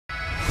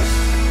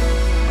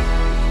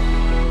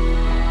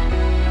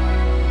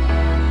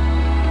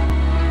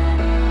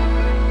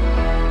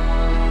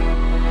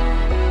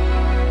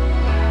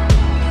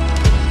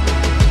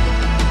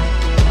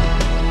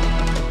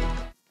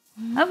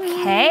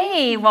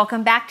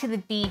welcome back to the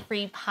Be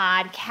Free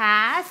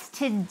podcast.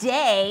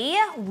 Today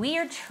we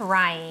are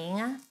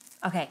trying,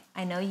 okay,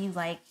 I know you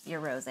like your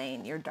rosé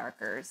and your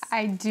darkers.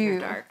 I do. Your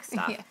dark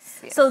stuff.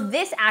 Yes. So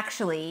this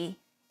actually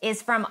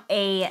is from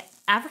a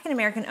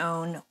African-American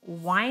owned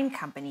wine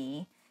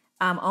company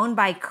owned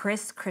by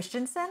Chris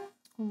Christensen.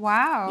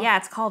 Wow. Yeah,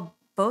 it's called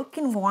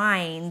Boken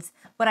Wines,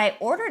 but I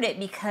ordered it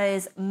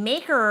because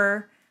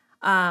Maker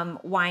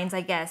Wines, I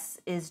guess,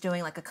 is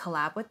doing like a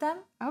collab with them.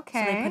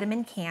 Okay. So they put them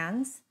in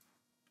cans.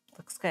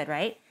 Looks good,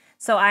 right?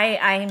 So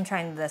I am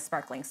trying the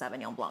sparkling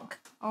Sauvignon Blanc.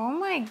 Oh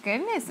my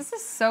goodness, this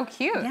is so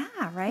cute. Yeah,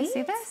 right? You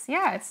see this?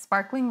 Yeah, it's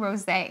sparkling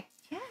rosé.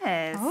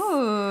 Yes.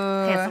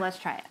 Ooh. Okay, so let's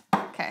try it.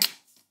 Okay.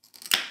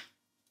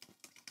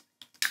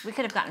 We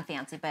could have gotten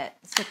fancy, but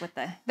stick with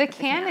the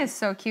can is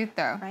so cute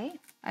though. Right?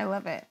 I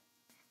love it.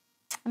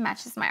 It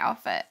matches my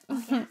outfit.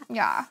 Oh,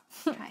 yeah.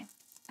 Okay.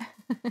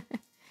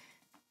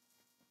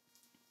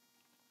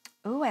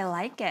 Ooh, I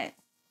like it.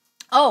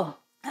 Oh.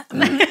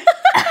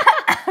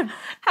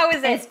 How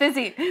is it? It's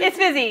fizzy. It's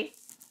fizzy.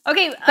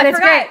 Okay, but I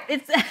forgot.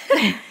 It's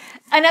It's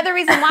another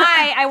reason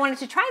why I wanted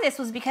to try this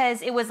was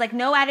because it was like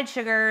no added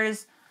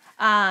sugars,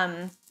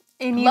 and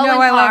you low know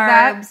in I love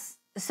that. carbs.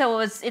 So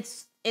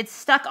it's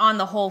stuck on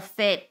the whole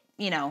fit,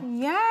 you know.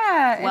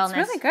 Yeah, wellness.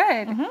 it's really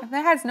good. Mhm. If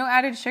it has no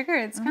added sugar,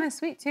 it's kind of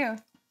sweet too.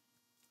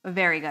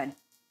 Very good.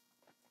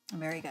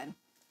 Very good.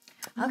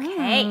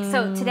 Okay,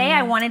 so today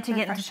I wanted to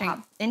get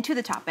into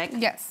the topic.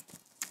 Yes.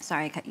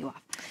 Sorry, I cut you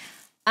off.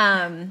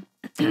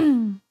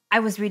 I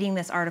was reading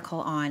this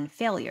article on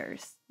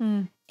failures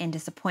and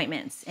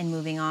disappointments and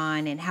moving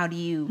on, and how do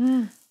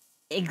you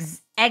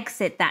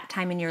exit that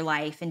time in your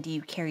life, and do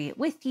you carry it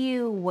with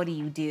you? What do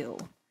you do?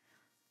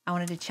 I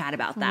wanted to chat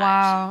about that.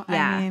 Wow.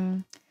 Yeah. I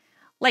mean,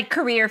 like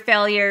career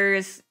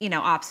failures, you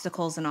know,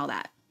 obstacles and all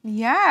that.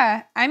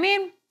 yeah. I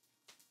mean,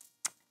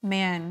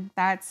 man,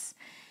 that's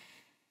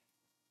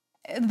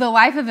the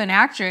life of an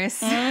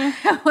actress.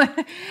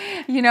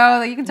 You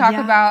know, you can talk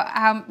about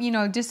how, you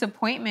know,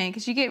 disappointment,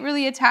 because you get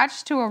really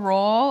attached to a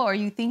role, or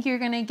you think you're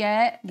going to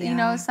get, you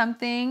know,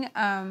 something.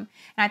 And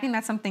I think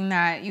that's something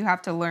that you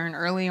have to learn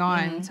early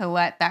on to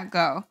let that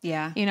go.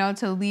 Yeah. You know,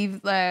 to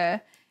leave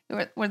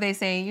what they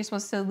say, you're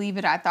supposed to leave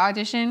it at the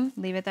audition.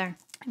 Leave it there.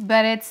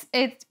 But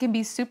it can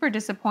be super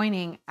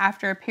disappointing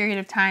after a period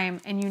of time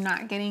and you're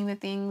not getting the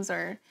things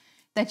or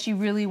that you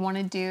really want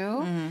to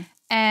do.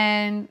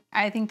 And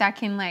I think that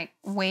can like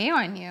weigh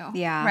on you.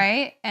 Yeah.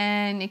 Right?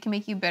 And it can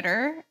make you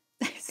bitter.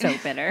 So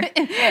bitter.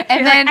 And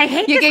then like, I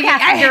hate this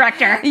casting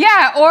director.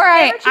 Yeah. Or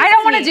I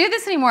don't want to do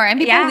this anymore. And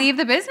people leave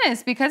the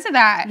business because of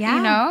that. Yeah.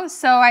 You know?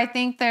 So I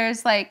think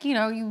there's like, you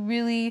know,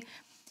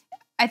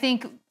 I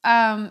think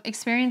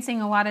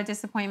experiencing a lot of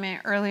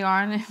disappointment early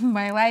on in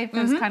my life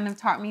has kind of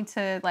taught me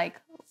to like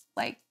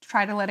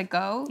try to let it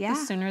go. The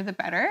sooner the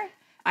better.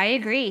 I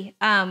agree.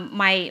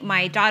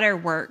 My daughter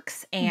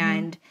works,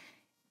 and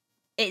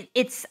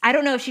it's I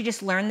don't know if she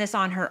just learned this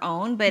on her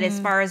own, but as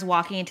far as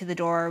walking into the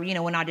door, you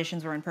know, when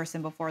auditions were in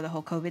person before the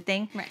whole COVID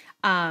thing,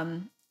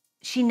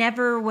 she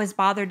never was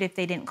bothered if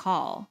they didn't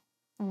call.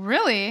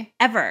 Really?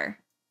 Ever.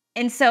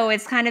 And so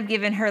it's kind of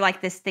given her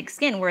like this thick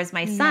skin, whereas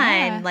my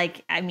son,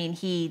 like, I mean,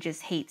 he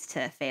just hates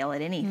to fail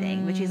at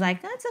anything, but she's like,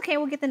 oh, it's okay,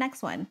 we'll get the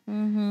next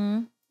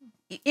one.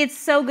 It's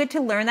so good to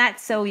learn that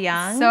so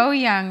young. So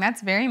young.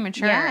 That's very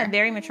mature. Yeah,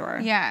 very mature.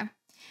 Yeah.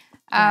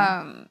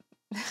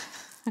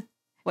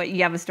 What,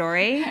 you have a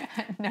story?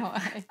 No.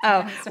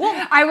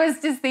 Well, I was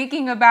just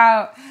thinking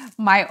about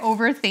my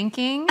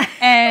overthinking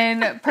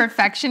and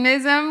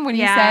perfectionism when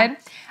you said,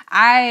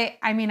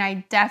 I mean,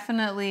 I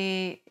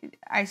definitely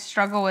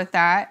struggle with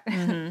that.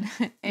 And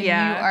you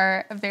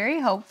are very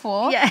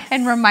helpful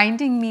and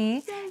reminding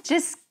me,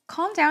 just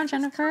calm down,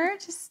 Jennifer.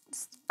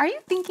 Are you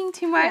thinking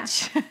too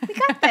much? Yeah. You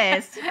got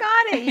this. You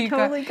got it. You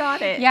totally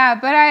got it. Yeah,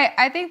 but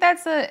I think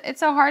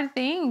it's a hard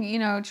thing. You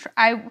know,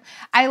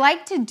 I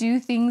like to do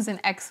things in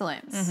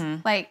excellence.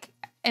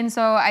 And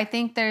so I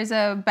think there's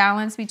a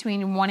balance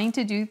between wanting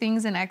to do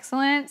things in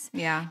excellence,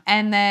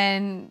 and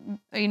then,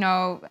 you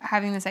know,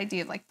 having this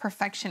idea of like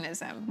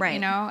perfectionism, right? You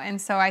know, and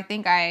so I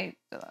think I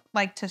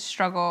like to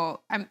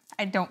struggle.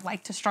 I don't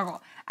like to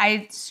struggle.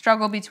 I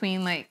struggle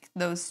between like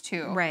those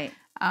two, right?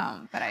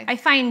 But I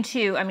find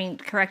too. I mean,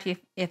 correct me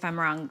if I'm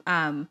wrong.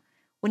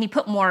 When you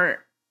put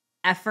more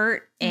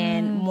effort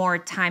and more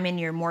time in,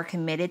 you're more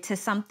committed to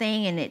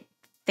something, and it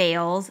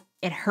fails,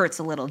 it hurts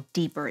a little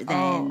deeper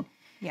than.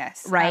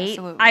 Yes, right.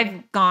 Absolutely.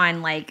 I've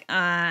gone like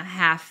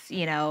half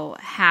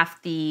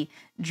the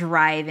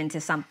drive into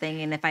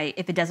something, and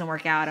if it doesn't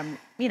work out,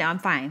 I'm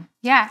fine.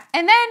 Yeah,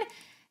 and then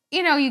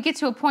you get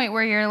to a point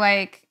where you're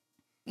like,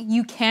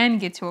 you can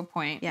get to a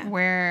point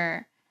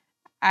where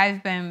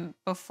I've been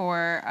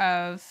before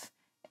of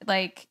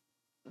like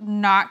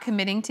not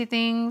committing to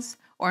things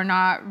or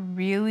not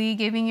really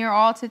giving your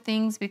all to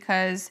things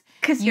because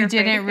you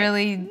didn't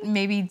really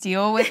maybe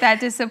deal with that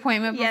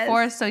disappointment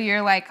before. So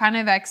you're like kind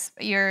of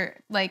you're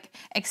like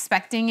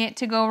expecting it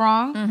to go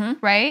wrong,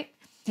 right?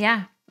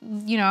 Yeah.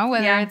 you know,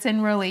 whether it's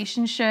in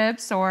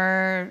relationships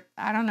or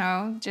I don't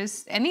know,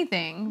 just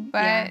anything.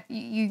 But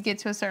you get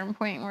to a certain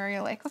point where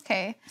you're like,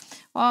 okay,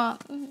 well,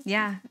 and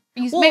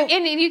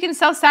you can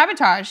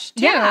self-sabotage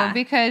too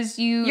because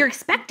you're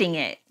expecting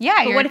it.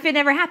 Yeah. But what if it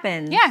never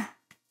happens? Yeah.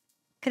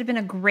 Could have been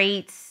a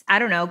great, I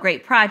don't know,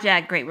 great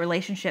project, great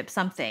relationship,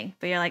 something.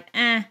 But you're like,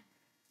 yeah,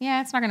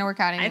 it's not going to work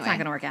out anyway. It's not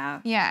going to work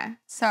out. Yeah.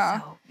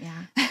 So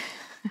yeah.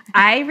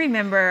 I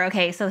remember,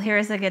 okay, so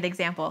here's a good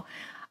example.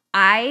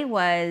 I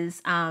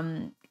was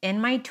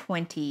in my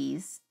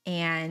 20s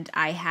and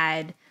I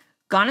had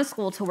gone to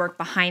school to work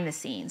behind the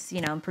scenes,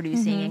 you know,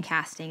 producing and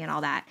casting and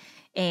all that.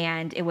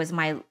 And it was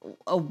a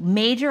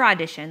major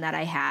audition that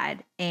I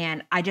had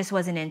and I just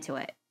wasn't into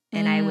it.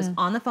 And I was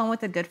on the phone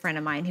with a good friend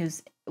of mine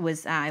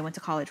I went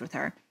to college with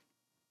her.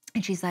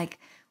 And she's like,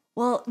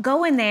 well,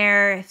 go in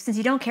there. Since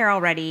you don't care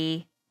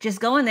already, just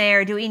go in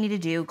there, do what you need to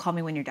do. Call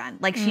me when you're done.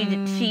 Like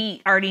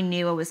she already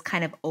knew I was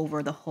kind of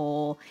over the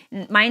whole,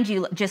 mind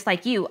you, just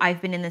like you,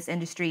 I've been in this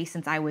industry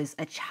since I was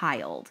a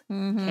child.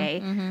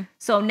 Okay.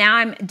 So now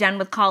I'm done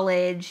with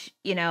college,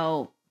 you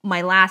know,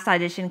 my last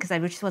audition, cause I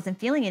just wasn't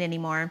feeling it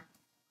anymore.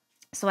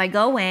 So I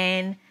go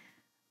in,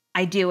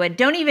 I do it.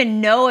 Don't even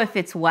know if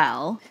it's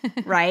well,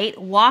 right?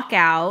 Walk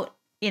out,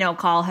 you know,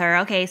 call her.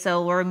 Okay.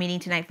 So we're meeting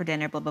tonight for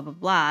dinner, blah, blah, blah,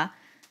 blah.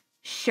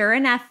 Sure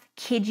enough,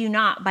 kid you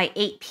not, by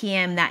 8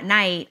 p.m. that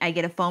night, I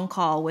get a phone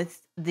call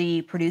with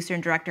the producer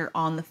and director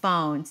on the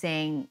phone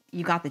saying,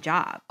 you got the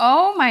job.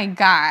 Oh my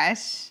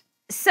gosh.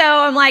 So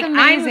I'm like,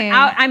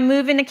 I'm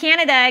moving to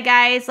Canada,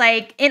 guys.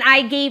 Like, and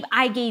I gave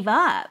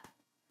up.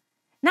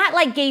 Not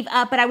like gave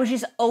up, but I was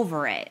just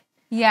over it.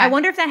 Yeah. I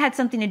wonder if that had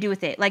something to do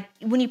with it. Like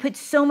when you put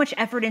so much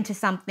effort into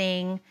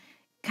something,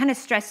 kind of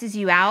stresses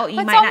you out. You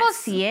might not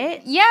see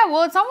it. Yeah,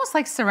 well, it's almost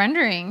like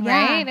surrendering,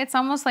 right? It's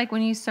almost like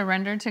when you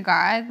surrender to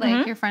God,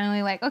 like you're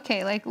finally like,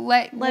 okay, like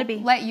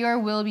let your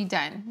will be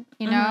done,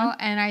 you know?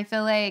 And I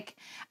feel like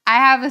I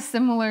have a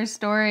similar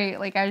story,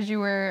 like as you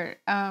were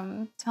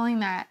telling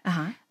that,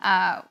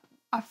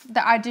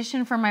 the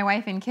audition for My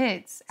Wife and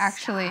Kids,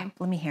 actually. Stop.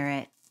 Let me hear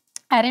it.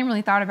 I didn't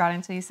really thought about it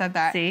until you said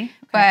that. See? Okay.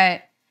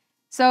 But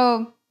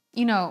so,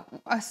 you know,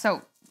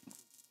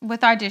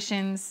 with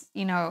auditions,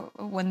 you know,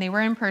 when they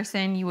were in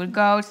person, you would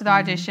go to the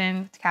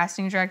audition, the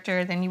casting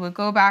director, then you would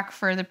go back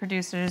for the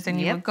producers, then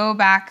you would go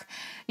back,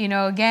 you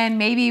know, again,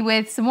 maybe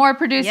with some more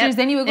producers,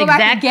 then you would go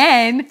back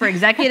again. For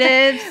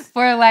executives.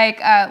 For like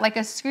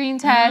a screen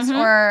test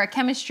or a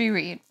chemistry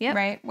read,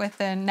 right? With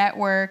the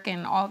network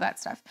and all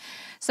that stuff.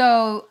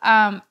 So,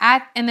 and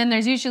then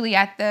there's usually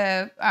at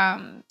the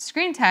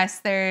screen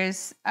test,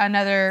 there's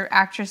another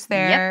actress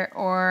there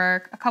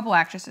or a couple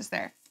actresses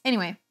there.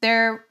 Anyway,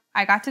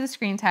 I got to the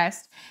screen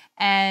test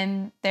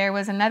and there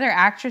was another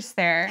actress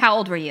there. How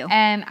old were you?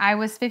 And I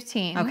was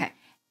 15. Okay.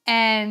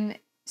 And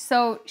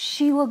so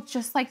she looked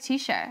just like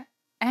Tisha.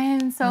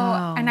 And so,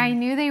 and I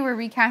knew they were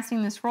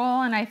recasting this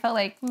role and I felt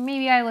like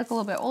maybe I look a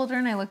little bit older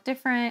and I look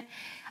different.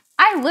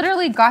 I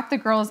literally got the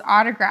girl's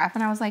autograph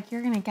and I was like,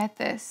 you're going to get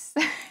this.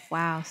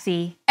 Wow.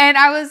 See? And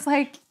I was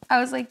like,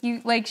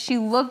 she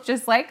looked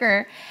just like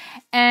her.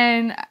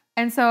 And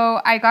so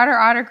I got her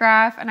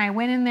autograph and I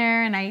went in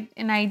there and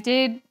I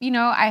did, you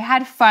know, I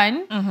had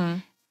fun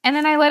and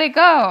then I let it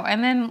go.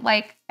 And then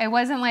like, it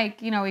wasn't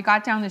like, you know, we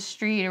got down the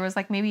street. It was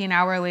like maybe an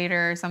hour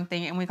later or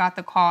something and we got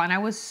the call. And I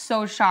was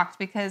so shocked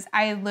because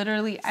I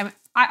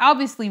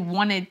obviously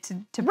wanted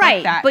to book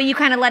that. But you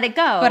kind of let it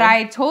go. But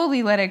I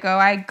totally let it go.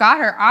 I got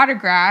her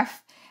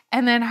autograph.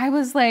 And then I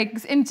was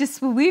like in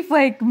disbelief,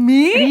 like,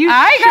 me? Are you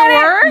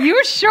sure?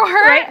 You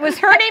sure? Right? Was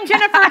her name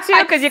Jennifer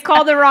too? Because you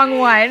called the wrong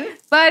one.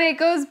 But it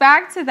goes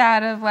back to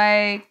that of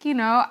like, you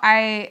know,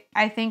 I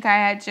think I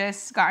had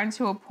just gotten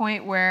to a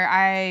point where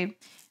I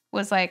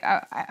was like,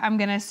 I'm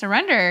going to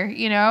surrender,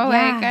 you know?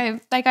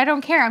 Like I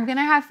don't care. I'm going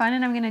to have fun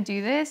and I'm going to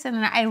do this. And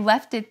then I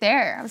left it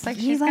there. I was like,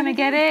 she's going to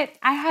get it.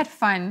 I had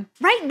fun.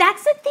 Right?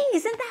 That's the thing.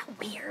 Isn't that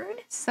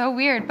weird? So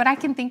weird. But I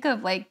can think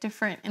of like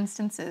different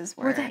instances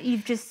where that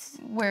you've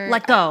just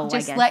let go,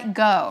 just let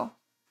go.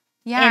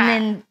 Yeah.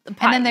 And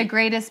then the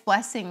greatest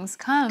blessings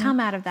come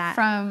out of that.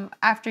 From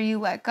after you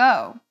let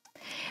go.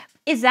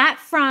 Is that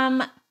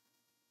from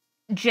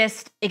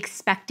just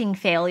expecting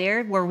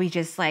failure where we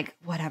just like,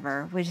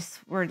 whatever,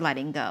 we're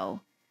letting go?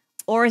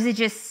 Or is it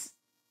just,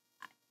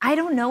 I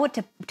don't know what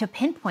to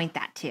pinpoint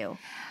that to.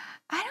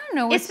 I don't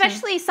know.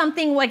 Especially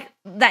something like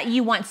that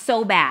you want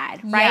so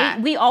bad, right?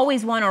 Yeah. We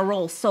always want a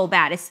role so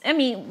bad.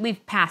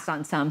 We've passed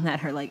on some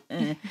that are like,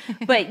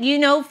 but you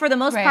know, for the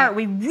most part,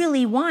 we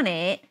really want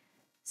it.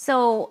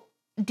 So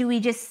do we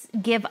just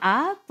give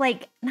up?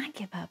 Like, not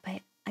give up,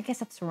 but I guess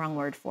that's the wrong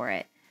word for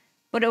it.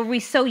 But are we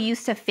so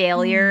used to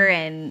failure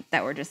and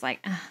that we're just like,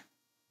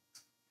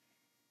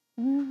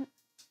 no.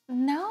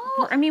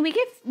 I mean, we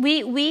get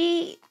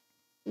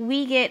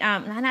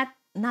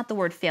not the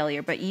word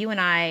failure, but you and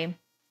I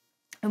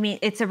mean,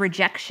 it's a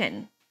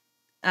rejection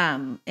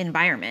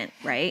environment,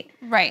 right?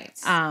 Right.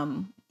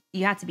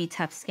 You have to be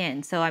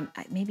tough-skinned. So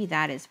maybe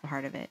that is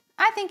part of it.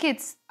 I think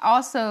it's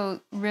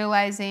also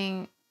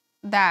realizing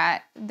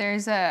that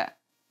there's a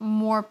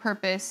more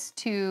purpose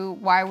to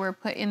why we're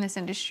put in this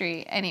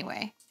industry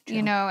anyway. True.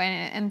 You know,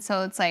 and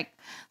so it's like,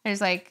 there's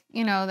like,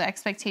 you know, the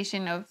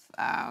expectation of,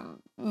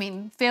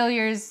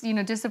 failures, you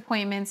know,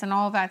 disappointments and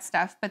all of that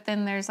stuff. But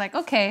then there's like,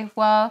 okay,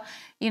 well,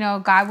 you know,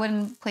 God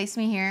wouldn't place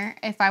me here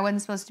if I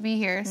wasn't supposed to be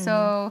here. Mm-hmm.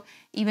 So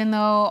even though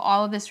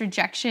all of this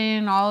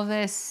rejection, all of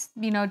this,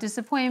 you know,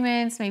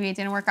 disappointments, maybe it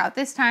didn't work out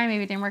this time,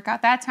 maybe it didn't work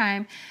out that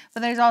time,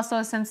 but there's also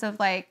a sense of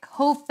like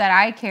hope that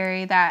I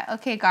carry that,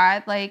 okay,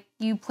 God, like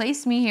you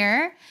placed me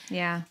here.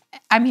 Yeah.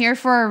 I'm here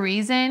for a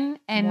reason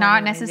and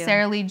not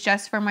necessarily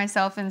just for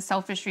myself and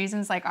selfish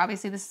reasons. Like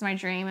obviously this is my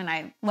dream and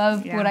I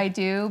love what I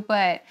do,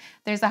 but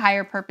there's a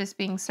higher purpose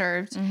being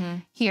served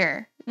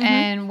here. Mm-hmm.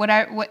 And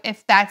what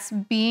if that's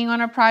being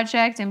on a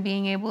project and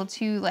being able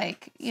to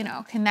like, you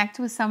know, connect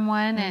with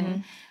someone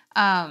and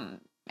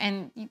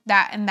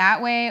that in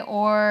that way,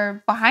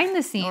 or behind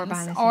the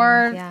scenes,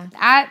 or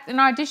at an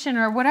audition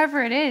or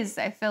whatever it is.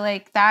 I feel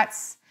like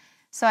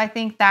so I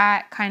think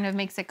that kind of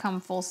makes it come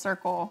full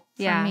circle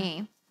for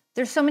me.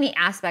 There's so many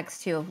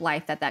aspects too of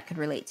life that could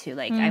relate to.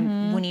 Like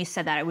when you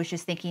said that, I was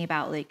just thinking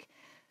about like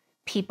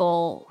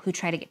people who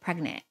try to get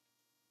pregnant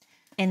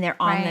and they're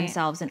on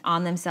themselves,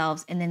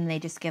 and then they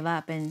just give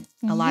up, and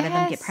a lot of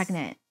them get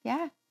pregnant.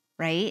 Yeah.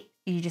 Right?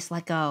 You just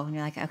let go and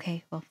you're like,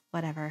 okay, well,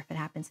 whatever. If it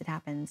happens, it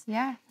happens.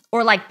 Yeah.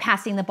 Or like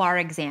passing the bar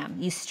exam.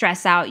 You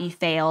stress out, you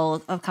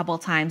fail a couple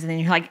of times, and then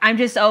you're like, I'm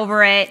just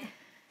over it.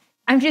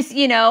 I'm just,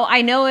 you know,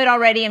 I know it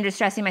already. I'm just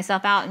stressing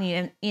myself out,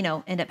 and you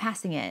know, end up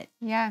passing it.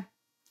 Yeah.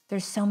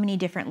 There's so many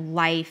different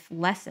life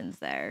lessons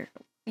there.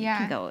 Yeah. You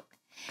can go,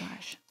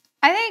 gosh.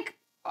 I think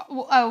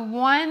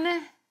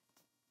one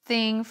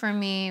thing for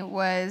me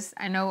was,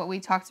 I know what we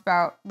talked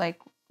about, like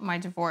my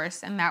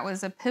divorce, and that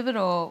was a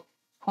pivotal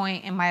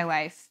point in my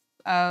life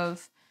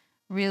of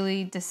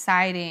really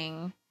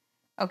deciding,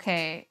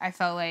 okay, I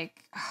felt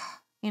like,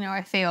 you know,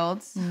 I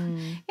failed,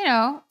 you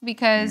know,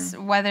 because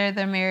whether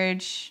when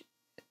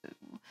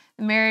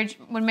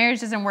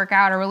marriage doesn't work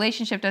out, or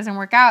relationship doesn't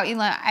work out, you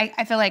know,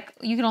 I feel like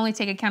you can only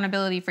take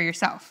accountability for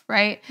yourself,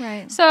 right?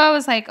 Right. So I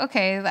was like,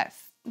 okay, that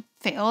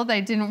failed.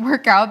 I didn't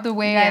work out the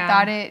way I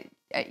thought it,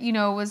 you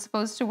know, was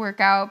supposed to work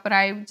out. But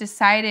I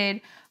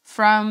decided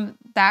from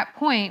that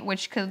point,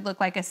 which could look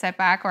like a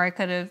setback, or I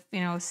could have, you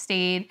know,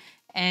 stayed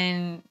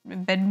and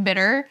been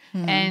bitter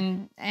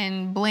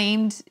and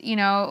blamed, you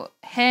know,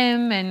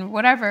 him and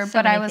whatever.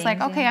 But I was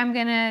like, okay, I'm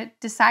going to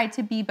decide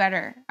to be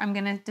better. I'm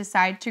going to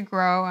decide to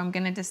grow. I'm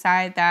going to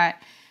decide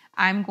that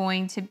I'm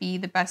going to be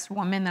the best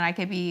woman that I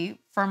could be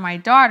for my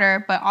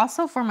daughter, but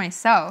also for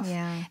myself.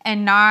 Yeah.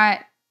 And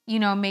not, you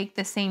know, make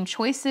the same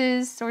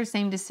choices or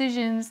same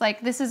decisions.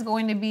 Like, this is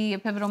going to be a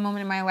pivotal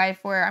moment in my life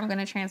where I'm going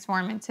to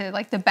transform into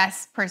like the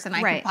best person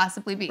I could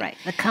possibly be. Right.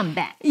 The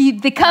comeback.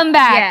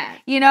 Yeah.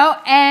 You know,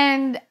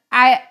 and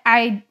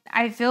I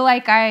feel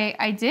like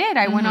I did.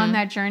 I went on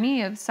that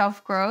journey of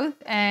self-growth.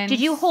 And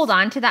did you hold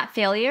on to that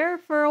failure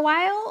for a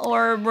while,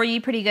 or were you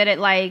pretty good at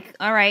like,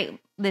 all right,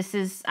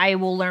 I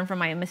will learn from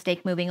my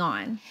mistake moving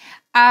on?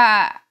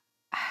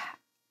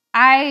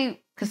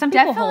 Because some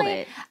people hold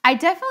it. I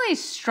definitely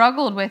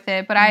struggled with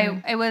it, but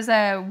it was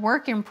a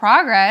work in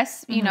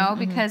progress, you know,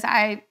 because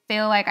I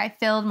feel like I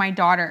failed my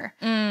daughter.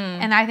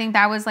 And I think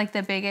that was like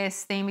the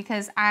biggest thing,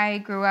 because I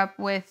grew up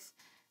with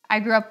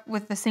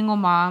a single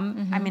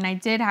mom. I mean, I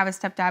did have a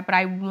stepdad, but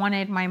I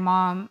wanted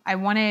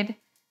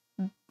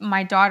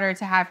my daughter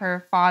to have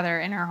her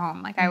father in her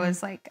home. Like I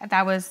was like,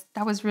 that was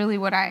really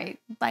what I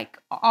like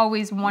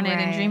always wanted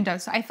and dreamed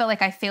of. So I felt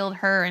like I failed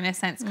her in a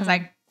sense, because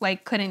I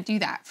like couldn't do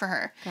that for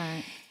her.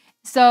 Right.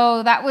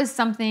 So that was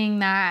something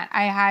that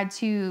I had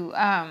to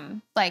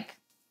like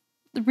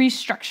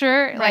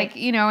restructure, like,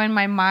 you know, in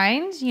my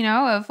mind, you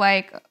know, of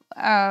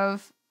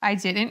I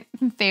didn't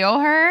fail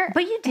her.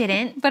 But you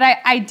didn't. But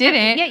I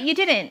didn't. Yeah, you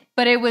didn't.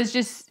 But it was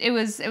just, it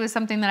was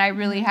something that I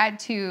really had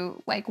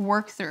to like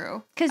work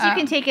through. Because you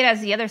can take it as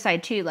the other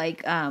side too.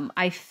 Like,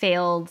 I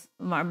failed,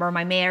 or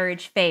my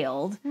marriage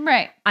failed.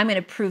 Right. I'm going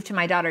to prove to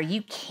my daughter,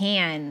 you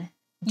can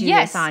do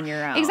this on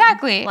your own.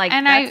 Exactly. Like,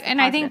 and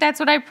I think that's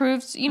what I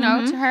proved, you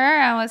know, to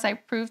her. I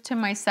proved to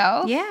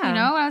myself. Yeah. You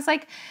know, I was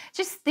like,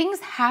 just things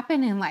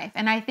happen in life.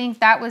 And I think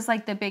that was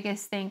like the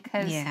biggest thing,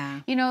 because,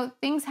 you know,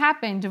 things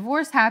happen.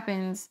 Divorce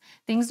happens.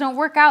 Things don't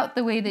work out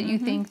the way that you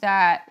think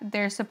that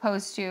they're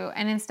supposed to.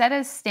 And instead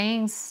of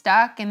staying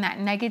stuck in that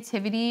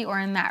negativity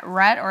or in that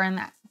rut or in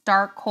that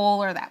dark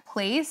hole or that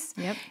place,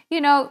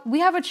 you know,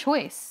 we have a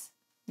choice.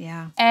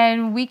 Yeah.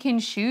 And we can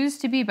choose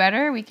to be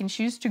better. We can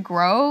choose to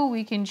grow.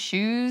 We can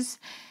choose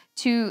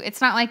to, it's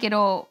not like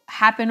it'll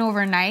happen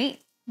overnight,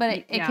 but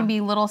it can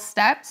be little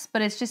steps,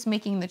 but it's just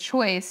making the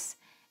choice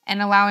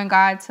and allowing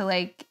God to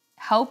like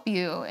help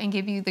you and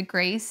give you the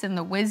grace and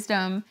the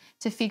wisdom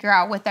to figure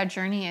out what that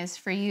journey is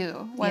for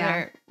you,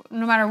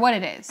 no matter what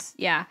it is.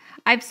 Yeah.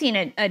 I've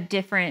seen a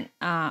difference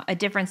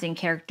in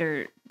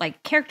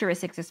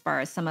characteristics as far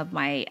as some of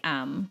my,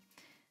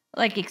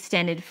 like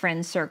extended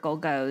friend circle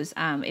goes.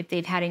 If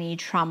they've had any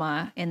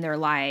trauma in their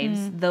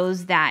lives,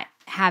 those that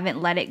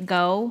haven't let it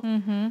go,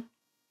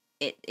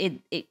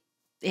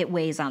 it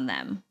weighs on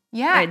them.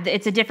 Yeah.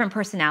 It's a different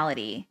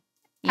personality.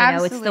 It's the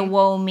Absolutely.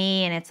 woe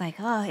me, and it's like,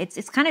 oh,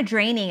 it's kind of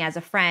draining as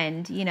a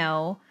friend,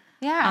 Yeah.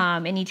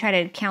 and you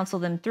try to counsel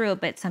them through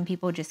it, but some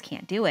people just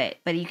can't do it.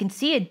 But you can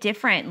see a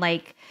different,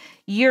 like,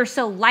 you're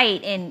so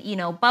light and,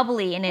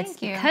 bubbly, and it's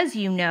Thank you. because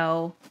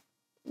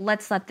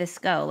let's let this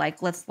go.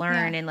 Like, let's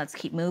learn and let's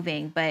keep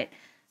moving. But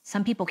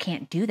some people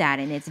can't do that,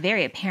 and it's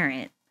very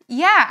apparent.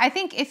 Yeah, I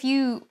think if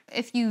you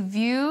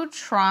view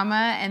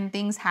trauma and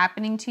things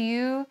happening to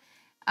you,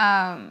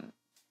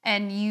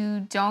 and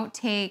you don't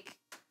take,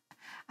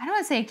 I don't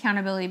want to say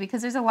accountability,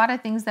 because there's a lot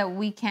of things that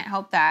we can't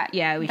help that.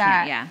 Yeah, we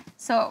can't, yeah.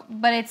 So,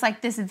 but it's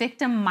like this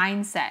victim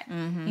mindset,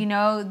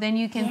 then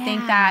you can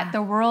think that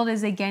the world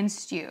is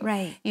against you.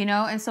 Right.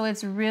 And so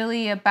it's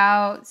really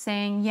about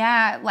saying,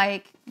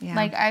 like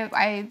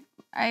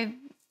I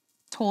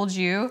told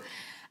you,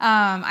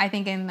 I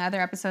think in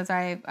other episodes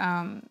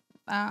I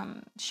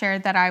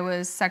shared that I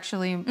was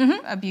sexually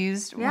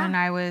abused when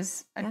I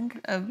was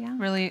a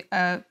really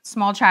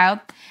small child.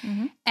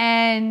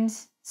 And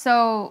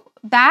so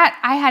that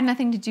I had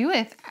nothing to do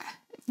with,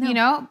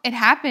 it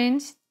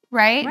happened,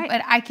 right?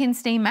 But I can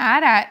stay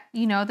mad at,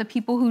 the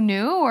people who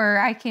knew, or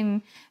I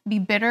can be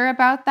bitter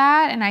about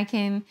that. And I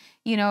can,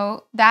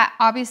 that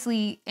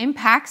obviously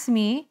impacts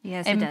me.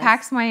 Yes, it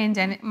impacts my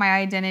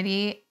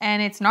identity,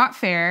 and it's not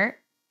fair.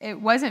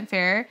 It wasn't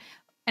fair.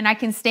 And I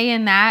can stay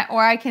in that,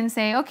 or I can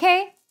say,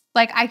 okay,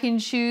 like I can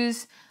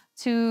choose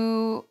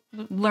to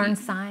learn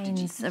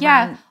signs.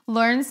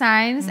 Learn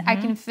signs. I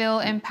can feel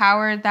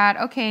empowered that,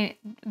 okay,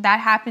 that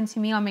happened to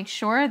me. I'll make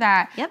sure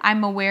that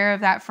I'm aware of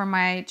that for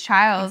my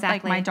child,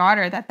 like my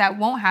daughter, that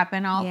won't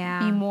happen. I'll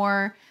be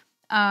more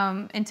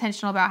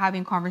intentional about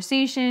having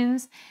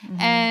conversations,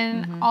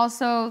 and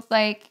also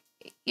like,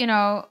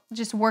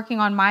 just working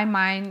on my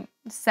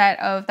mindset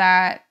of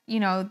that,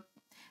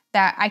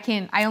 that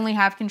I only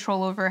have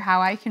control over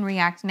how I can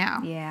react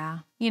now. Yeah.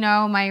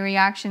 My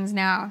reactions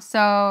now.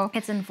 So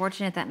it's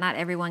unfortunate that not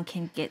everyone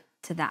can get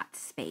to that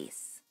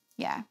space.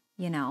 Yeah.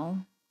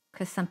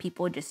 Because some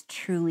people just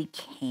truly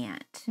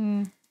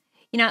can't.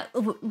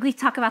 We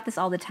talk about this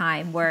all the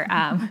time where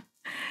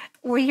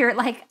you're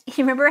like, you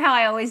remember how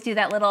I always do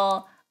that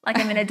little, like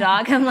I'm in a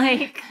dog, I'm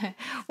like,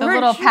 the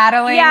little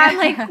paddling. Yeah, I'm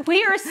like,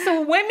 we are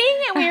swimming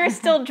and we are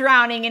still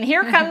drowning, and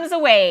here comes a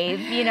wave,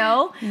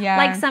 Yeah.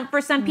 Like for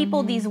some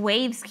people, these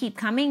waves keep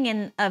coming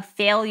in of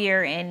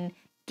failure and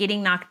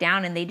getting knocked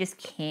down, and they just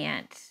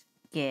can't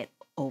get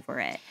over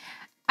it.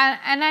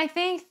 And I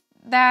think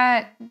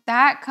that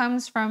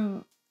comes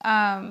from,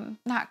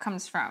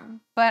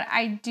 but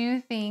I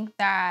do think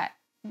that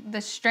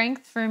the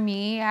strength for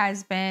me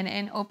has been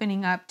in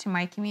opening up to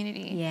my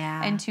community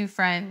and to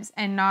friends,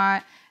 and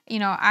not,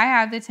 I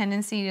have the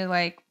tendency to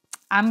like,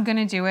 I'm going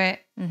to do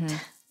it.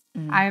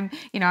 I'm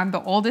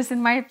the oldest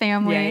in my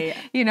family,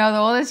 the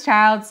oldest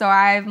child. So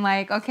I'm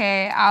like,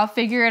 okay, I'll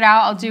figure it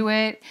out. I'll do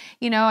it,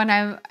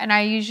 and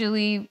I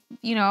usually,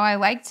 I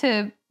like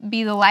to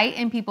be the light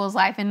in people's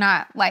life and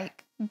not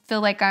like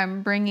feel like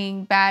I'm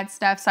bringing bad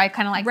stuff. So I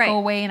kind of like go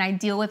away and I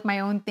deal with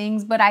my own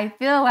things, but I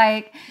feel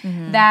like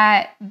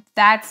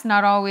that's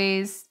not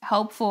always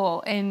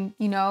helpful. And,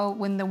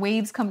 when the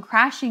waves come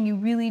crashing, you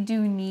really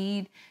do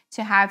need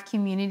to have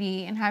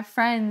community and have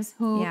friends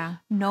who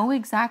know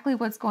exactly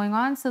what's going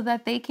on, so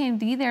that they can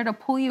be there to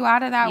pull you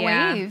out of that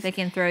wave. They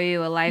can throw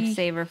you a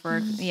lifesaver for,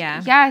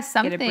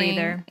 something, get a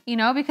breather.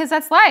 Because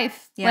that's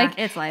life. Yeah, like,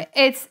 it's life.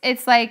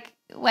 It's like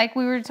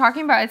we were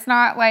talking about, it's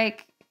not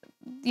like,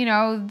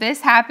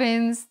 this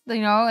happens,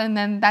 and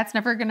then that's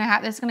never going to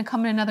happen. It's going to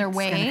come in another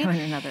way.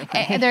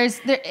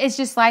 It's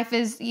just life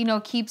is,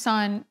 keeps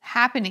on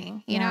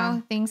happening,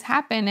 things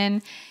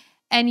happen,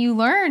 and you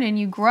learn and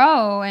you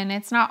grow, and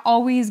it's not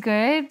always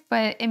good,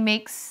 but it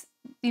makes,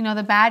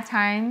 the bad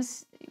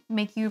times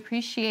make you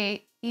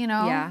appreciate,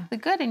 the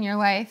good in your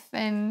life,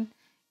 and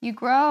you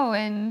grow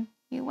and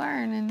you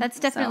learn. And that's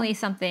definitely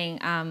something,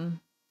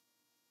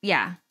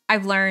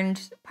 I've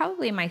learned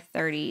probably in my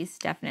 30s,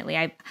 definitely.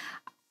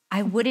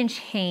 I wouldn't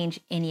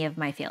change any of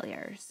my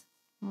failures.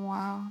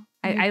 Wow.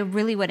 I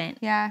really wouldn't.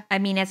 Yeah. I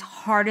mean, as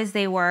hard as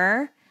they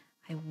were,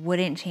 I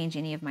wouldn't change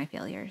any of my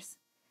failures,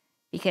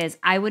 because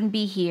I wouldn't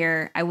be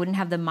here. I wouldn't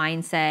have the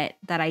mindset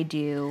that I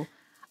do.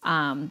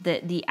 I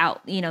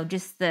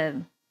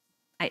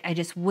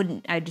just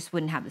wouldn't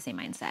have the same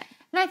mindset.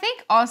 And I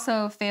think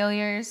also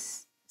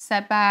failures,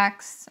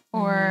 setbacks,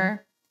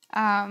 or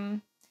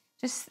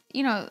just,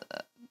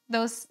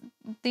 those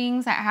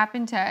things that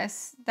happen to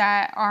us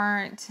that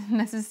aren't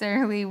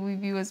necessarily we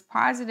view as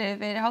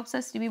positive, it helps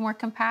us to be more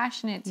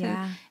compassionate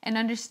and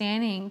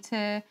understanding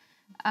to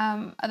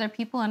other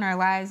people in our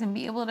lives, and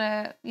be able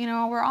to,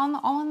 we're all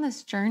on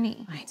this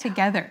journey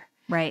together.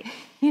 Right.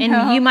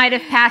 And you might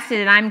have passed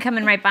it and I'm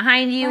coming right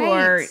behind you,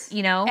 or,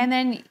 And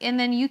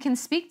then you can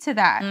speak to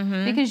that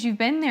because you've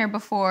been there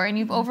before and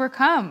you've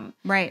overcome.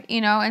 Right.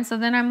 And so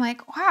then I'm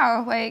like,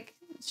 wow, like,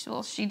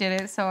 well, she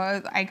did it,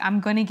 so I'm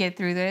gonna get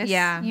through this.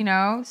 Yeah.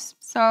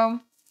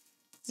 So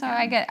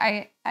I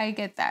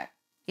get that.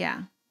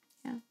 Yeah.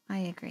 I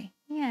agree.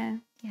 Yeah.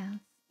 Yeah.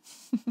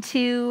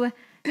 To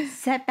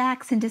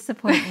Setbacks and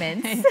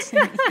disappointments.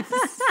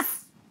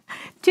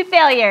 2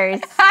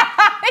 failures.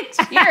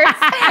 Cheers.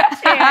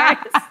 Cheers.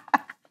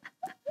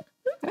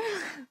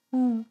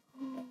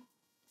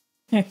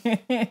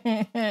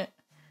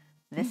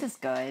 This is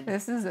good.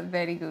 This is a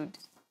very good.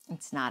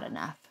 It's not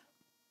enough.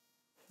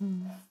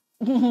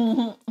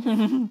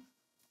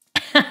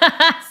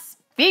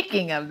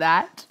 Speaking of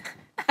that.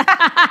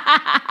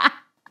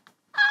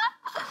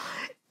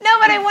 No,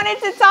 but I wanted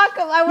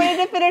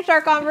to finish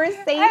our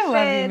conversation. I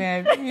love you,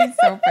 man. You're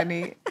so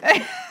funny.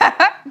 I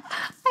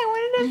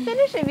wanted to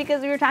finish it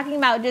because we were talking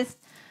about just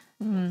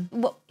no,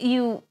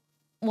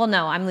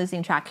 I'm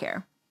losing track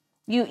here.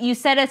 You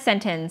said a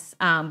sentence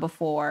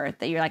before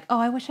that you're like, oh,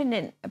 I wish I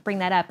didn't bring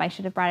that up. I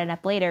should have brought it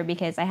up later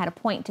because I had a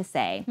point to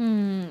say.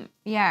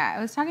 Yeah,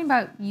 I was talking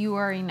about you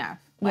are enough.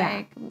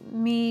 Like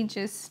me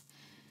just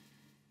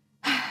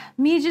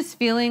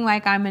feeling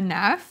like I'm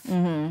enough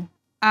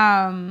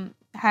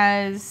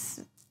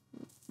has,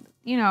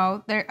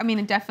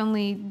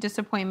 definitely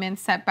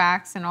disappointments,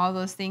 setbacks, and all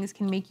those things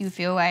can make you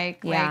feel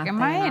like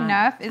am I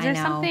enough? Is there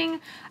something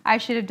I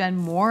should have done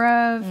more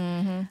of?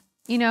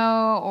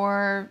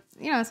 Or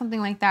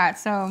something like that.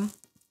 So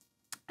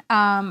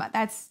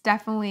that's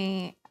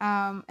definitely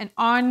an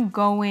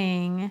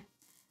ongoing.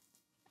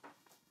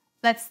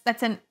 That's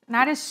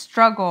not a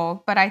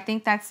struggle, but I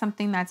think that's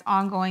something that's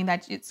ongoing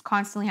that it's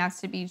constantly has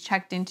to be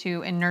checked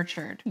into and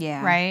nurtured.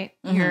 Yeah. Right?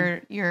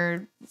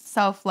 Your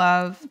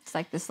self-love. It's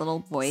like this little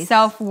voice.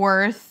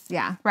 Self-worth.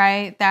 Yeah.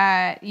 Right?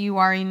 That you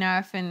are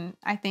enough. And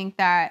I think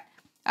that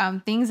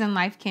things in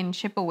life can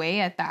chip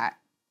away at that.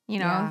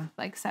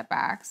 Like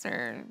setbacks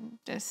or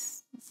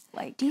just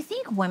like. Do you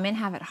think women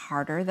have it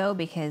harder though?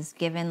 Because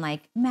given like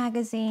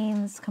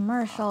magazines,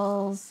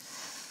 commercials,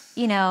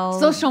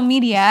 social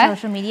media,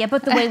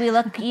 but the way we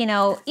look,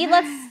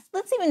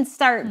 let's even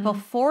start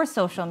before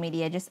social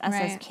media, just us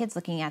as kids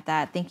looking at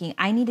that, thinking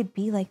I need to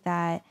be like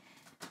that,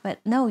 but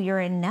no, you're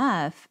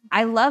enough.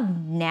 I love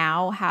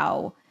now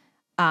how,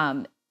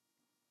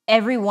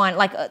 everyone,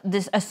 like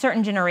a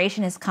certain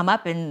generation has come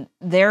up and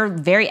they're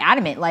very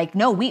adamant. Like,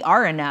 no, we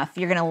are enough.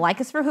 You're going to like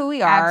us for who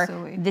we are.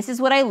 Absolutely. This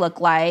is what I look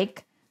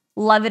like.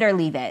 Love it or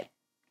leave it.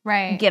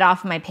 Right. Get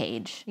off my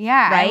page.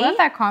 Yeah. Right? I love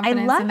that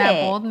confidence and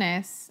that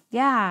boldness.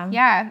 Yeah.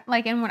 Yeah.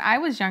 Like, and when I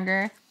was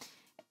younger,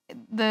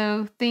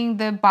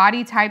 the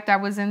body type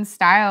that was in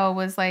style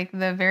was like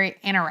the very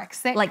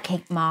anorexic. Like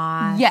cake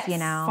moss, yes,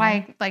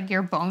 like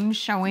your bones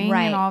showing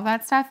and all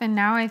that stuff. And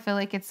now I feel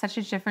like it's such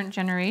a different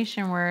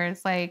generation where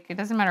it's like, it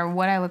doesn't matter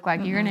what I look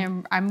like.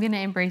 I'm going to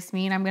embrace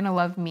me and I'm going to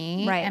love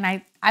me. Right. And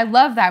I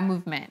love that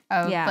movement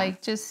of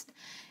like just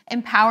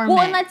empowerment.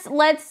 Well, and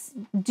let's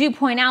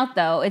point out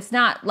though, it's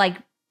not like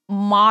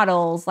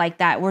models like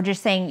that. We're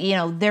just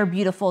saying, they're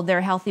beautiful,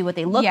 they're healthy, what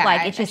they look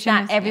like. It's just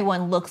not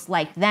everyone looks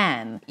like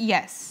them.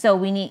 Yes. So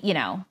we need,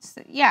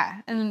 So,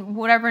 and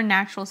whatever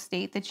natural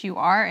state that you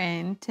are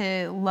in,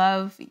 to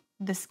love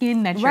the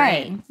skin that you're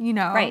in,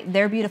 Right.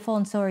 They're beautiful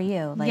and so are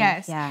you. Like,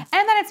 yes. Yeah.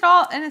 And then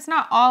it's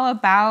not all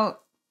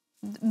about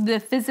the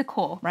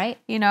physical. Right.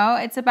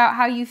 It's about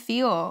how you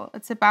feel.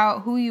 It's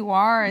about who you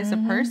are as a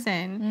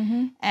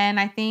person. And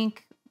I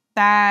think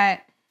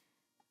that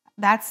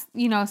that's,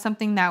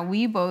 something that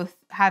we both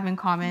have in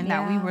common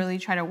that we really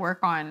try to work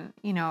on,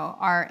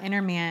 our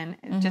inner man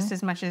just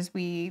as much as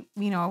we,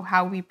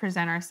 how we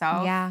present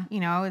ourselves. Yeah.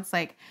 It's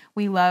like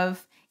we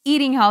love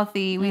eating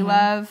healthy. We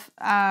love,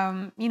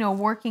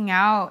 working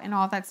out and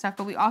all that stuff,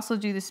 but we also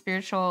do the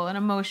spiritual and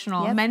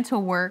emotional,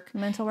 mental work,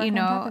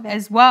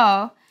 as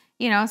well,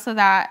 so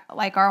that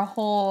like our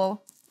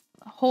whole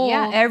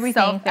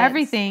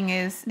everything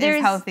is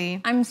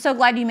healthy. I'm so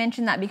glad you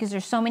mentioned that because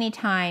there's so many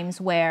times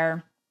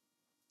where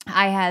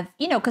I have,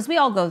 because we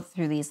all go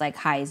through these like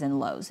highs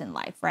and lows in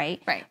life,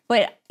 right? Right.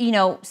 But,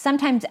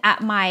 sometimes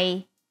at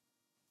my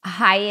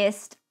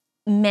highest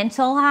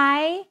mental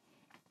high,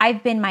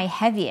 I've been my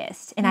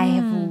heaviest and I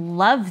have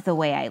loved the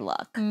way I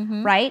look,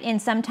 right? And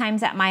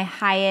sometimes at my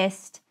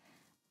highest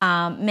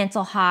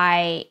mental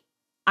high,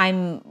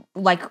 I'm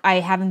like, I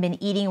haven't been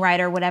eating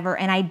right or whatever,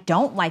 and I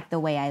don't like the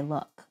way I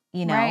look,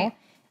 Right.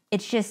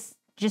 It's just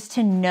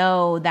to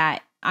know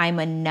that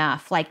I'm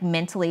enough, like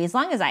mentally, as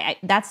long as I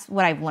that's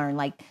what I've learned,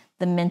 like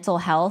the mental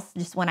health,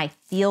 just when I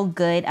feel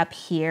good up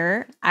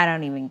here, I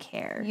don't even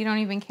care. You don't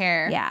even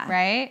care. Yeah.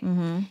 Right?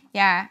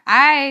 Yeah.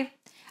 I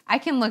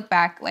can look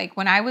back, like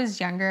when I was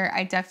younger,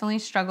 I definitely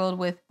struggled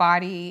with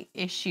body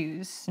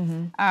issues,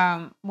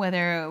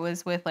 whether it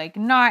was with like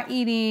not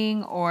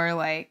eating or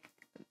like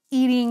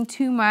eating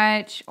too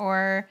much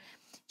or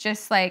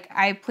just like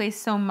I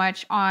placed so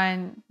much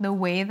on the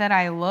way that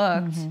I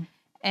looked.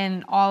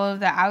 And all of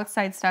the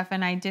outside stuff,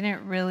 and I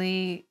didn't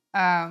really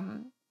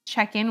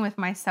check in with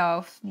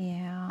myself.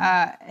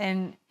 Yeah.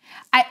 And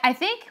I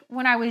think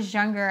when I was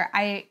younger,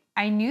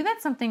 I knew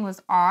that something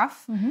was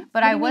off,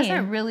 but I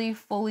wasn't really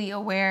fully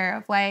aware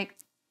of like,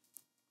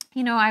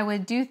 I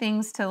would do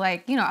things to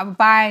like, I would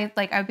buy,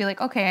 like, I'd be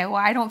like, okay, well,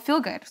 I don't feel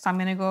good, so I'm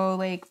going to go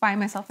like buy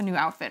myself a new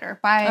outfit or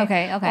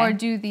buy, or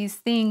do these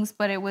things,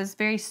 but it was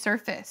very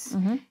surface,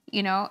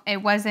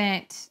 it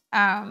wasn't,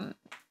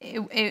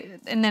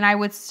 and then I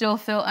would still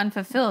feel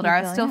unfulfilled, or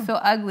I would still feel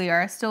ugly, or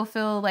I still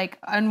feel like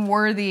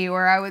unworthy,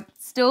 or I would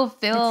still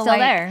feel it's still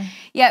there.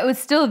 Yeah, it was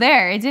still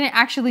there. It didn't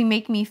actually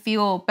make me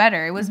feel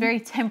better. It was very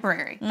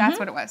temporary. That's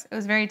what it was. It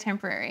was very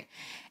temporary.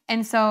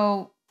 And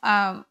so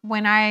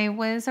when I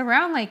was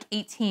around like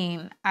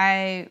 18,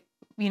 I,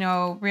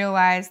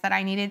 realized that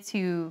I needed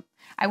to,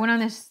 I went on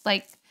this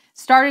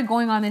started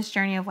going on this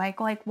journey of why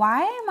don't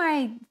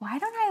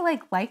I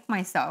like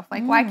myself?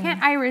 Like, why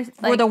can't I,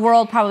 where the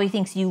world probably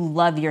thinks you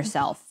love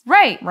yourself.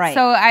 Right.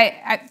 So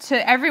I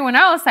to everyone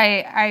else,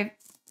 I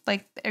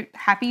like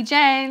happy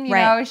Jen, you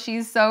know,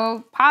 she's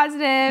so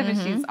positive and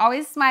she's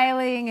always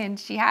smiling and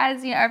she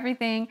has,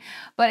 everything.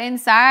 But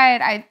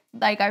inside,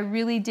 I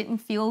really didn't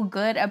feel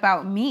good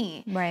about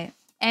me. Right.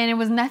 And it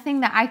was nothing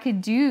that I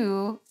could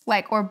do,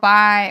 or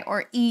buy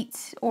or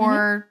eat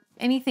or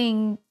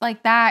anything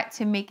like that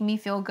to make me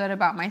feel good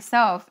about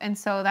myself. And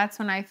so that's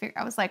when I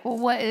was like, well,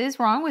 what is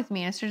wrong with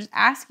me? And so just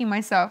asking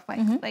myself,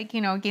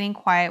 getting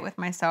quiet with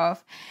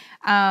myself.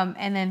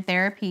 And then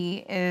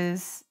therapy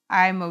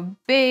I'm a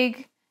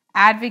big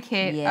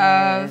advocate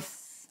of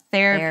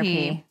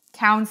therapy,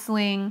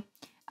 counseling.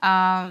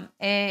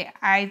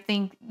 I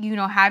think,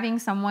 having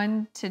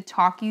someone to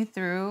talk you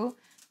through,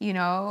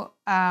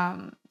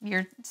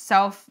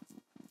 yourself,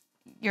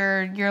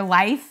 your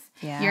life,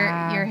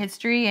 your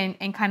history,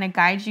 and kind of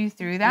guide you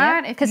through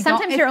that. Because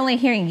sometimes you're only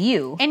hearing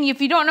you. And if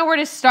you don't know where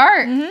to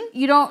start,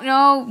 you don't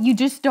know, you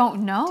just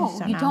don't know.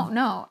 You don't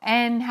know.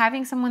 And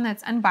having someone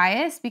that's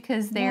unbiased,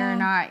 because they're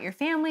not your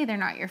family, they're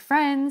not your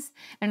friends,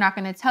 they're not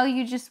going to tell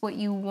you just what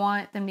you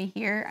want them to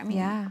hear. I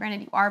mean,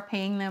 granted, you are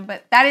paying them,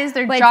 but that is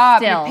their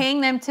job. Still. You're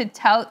paying them to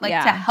to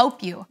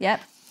help you.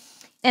 Yep.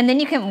 And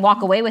then you can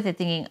walk away with it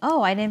thinking,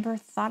 oh, I never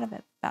thought of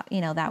it about,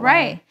 that way.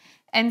 Right.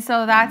 And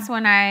so that's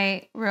when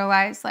I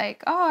realized, I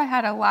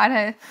had a lot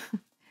of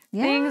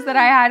things that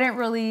I hadn't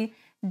really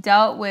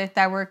dealt with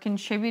that were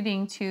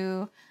contributing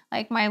to,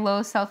 my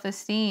low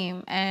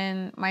self-esteem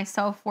and my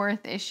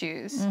self-worth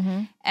issues.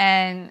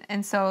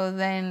 And so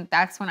then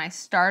that's when I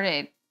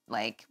started,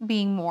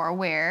 being more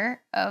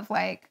aware of,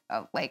 going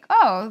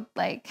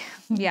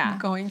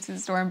to the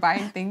store and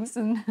buying things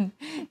and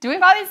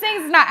doing all these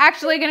things is not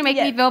actually going to make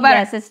me feel better.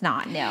 Yes, it's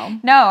not. No,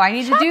 I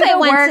need to do the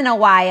once work in a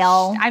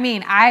while. I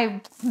mean,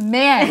 chocolate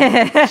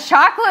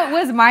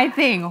was my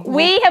thing.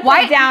 We have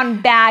put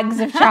down bags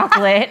of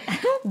chocolate.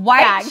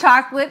 White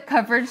chocolate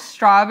covered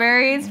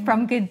strawberries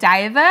from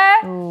Godiva.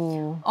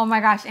 Ooh. Oh my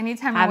gosh.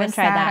 Anytime I was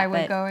sad, I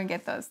would go and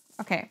get those.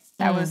 Okay.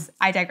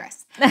 I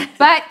digress.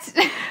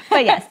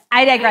 But yes,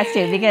 I digress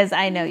too, because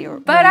I know you're.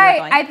 But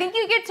I think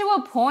you get to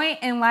a point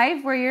in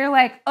life where you're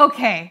like,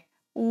 okay,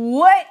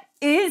 what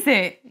is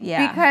it?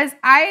 Yeah. Because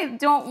I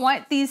don't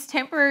want these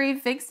temporary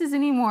fixes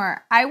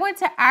anymore. I want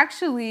to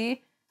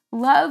actually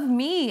love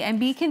me and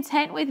be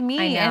content with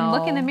me and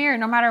look in the mirror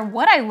no matter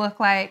what I look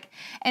like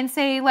and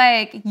say,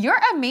 you're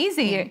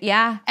amazing.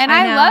 And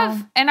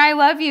I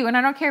love you and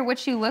I don't care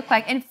what you look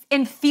like,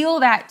 and feel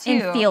that too.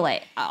 And feel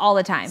it all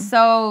the time.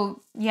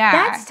 So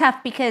that's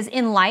tough, because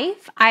in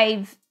life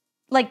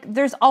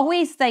there's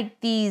always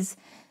these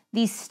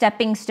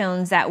stepping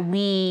stones that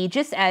we,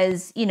 just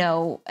as,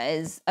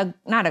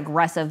 not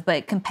aggressive,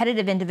 but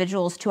competitive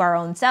individuals to our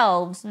own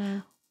selves,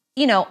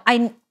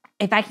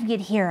 if I could get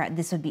here,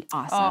 this would be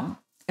awesome.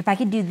 If I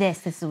could do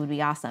this would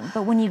be awesome.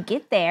 But when you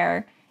get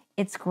there,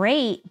 it's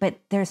great, but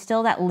there's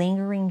still that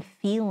lingering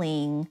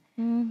feeling,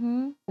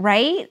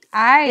 right?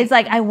 It's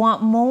I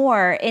want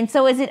more. And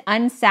so is it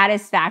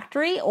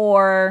unsatisfactory,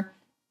 or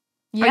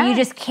are you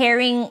just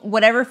carrying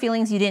whatever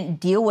feelings you didn't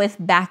deal with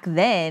back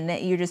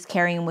then, you're just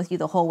carrying them with you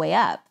the whole way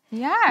up?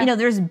 Yeah.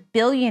 There's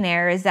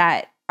billionaires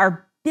that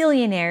are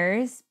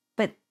billionaires,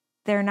 but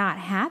they're not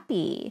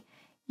happy.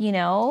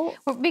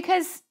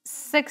 Because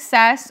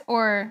success,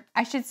 or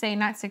I should say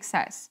not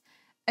success,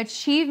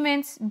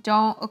 achievements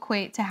don't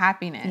equate to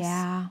happiness.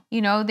 Yeah.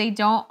 They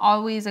don't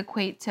always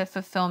equate to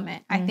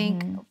fulfillment. I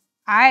think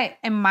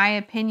in my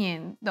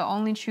opinion, the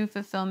only true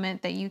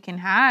fulfillment that you can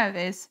have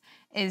is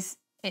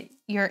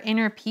your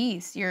inner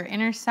peace, your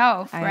inner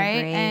self, right?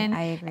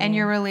 I agree. And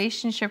your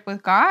relationship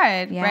with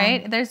God,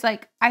 right? There's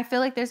I feel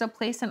like there's a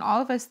place in all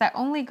of us that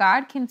only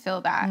God can fill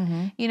that.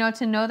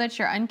 To know that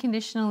you're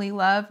unconditionally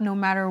loved no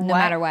matter what. No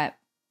matter what.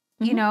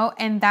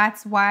 And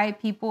that's why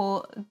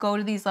people go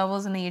to these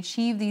levels and they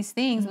achieve these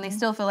things and they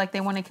still feel like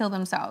they want to kill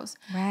themselves.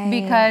 Right.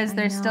 Because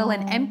there's still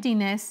an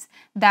emptiness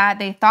that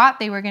they thought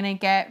they were going to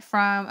get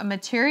from a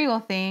material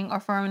thing or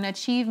from an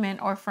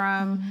achievement or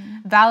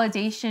from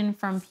validation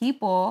from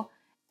people.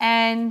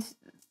 And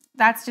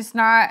that's just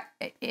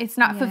it's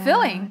not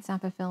fulfilling. It's not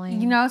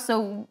fulfilling.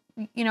 So,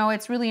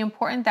 it's really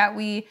important that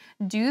we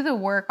do the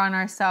work on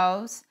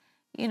ourselves.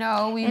 And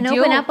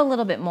open up a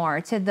little bit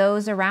more to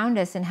those around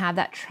us and have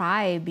that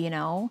tribe,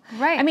 Right.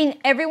 I mean,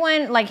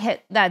 everyone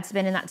that's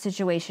been in that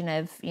situation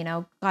of,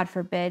 God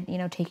forbid,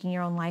 taking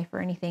your own life or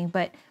anything,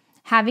 but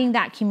having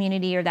that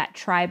community or that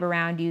tribe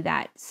around you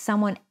that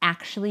someone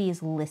actually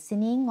is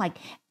listening,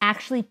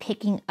 actually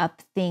picking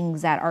up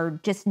things that are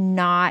just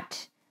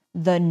not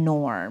the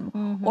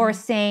norm, or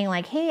saying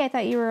like, hey, I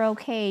thought you were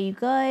okay, you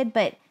good?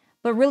 But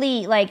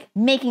really like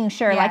making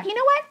sure like, you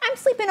know what? I'm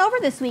sleeping over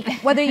this week,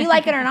 whether you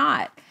like it or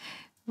not.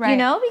 Right. You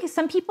know, because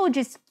some people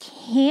just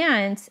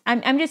can't.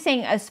 I'm just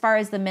saying, as far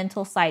as the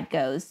mental side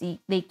goes,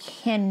 they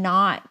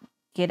cannot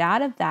get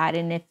out of that.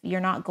 And if you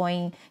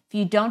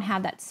don't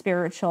have that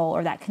spiritual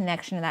or that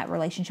connection or that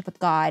relationship with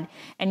God,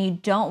 and you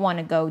don't want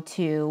to go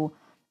to,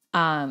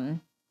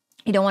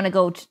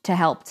 to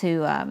help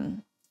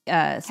to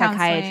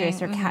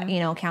psychiatrist or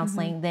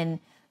counseling, then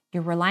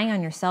you're relying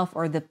on yourself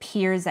or the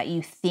peers that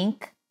you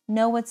think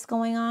know what's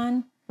going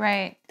on,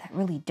 right? That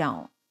really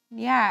don't.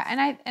 Yeah,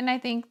 and I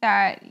think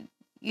that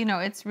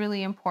it's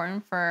really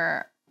important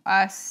for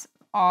us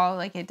all.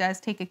 Like, it does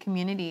take a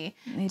community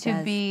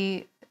to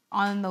be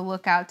on the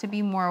lookout, to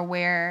be more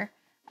aware,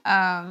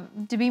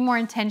 to be more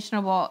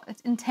intentional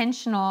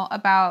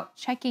about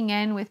checking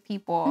in with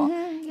people,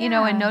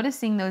 and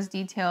noticing those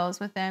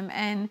details with them,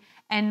 and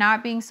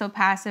not being so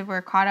passive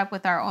or caught up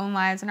with our own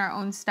lives and our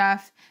own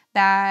stuff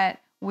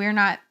that we're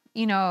not,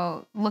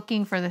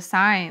 looking for the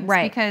signs.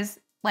 Right. Because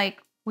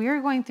like,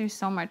 we're going through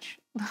so much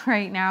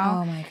right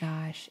now. Oh my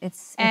gosh.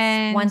 It's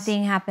one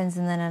thing happens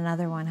and then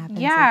another one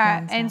happens.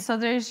 Yeah. And so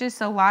there's just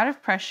a lot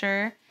of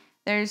pressure.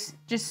 There's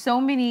just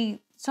so many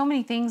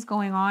things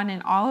going on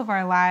in all of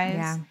our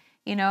lives,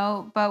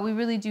 but we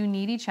really do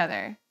need each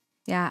other.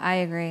 Yeah, I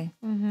agree.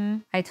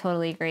 I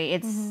totally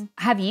agree.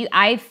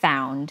 I've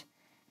found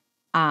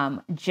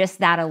just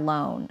that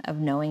alone of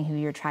knowing who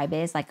your tribe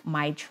is, like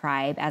my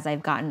tribe as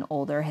I've gotten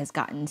older has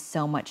gotten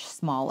so much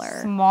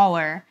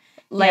smaller.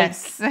 Like,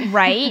 yes.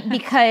 Right?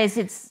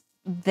 Because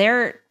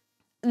there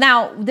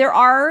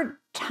are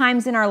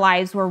times in our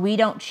lives where we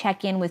don't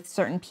check in with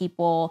certain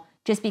people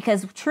just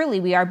because truly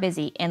we are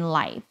busy in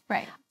life.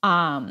 Right.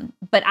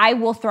 But I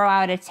will throw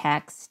out a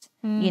text,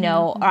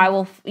 or I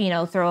will,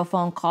 throw a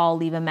phone call,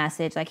 leave a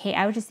message like, hey,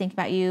 I was just thinking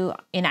about you.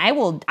 And I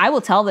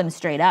will tell them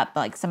straight up,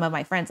 like some of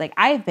my friends, like,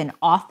 I've been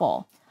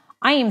awful.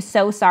 I am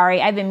so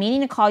sorry. I've been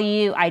meaning to call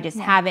you. I just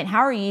haven't. How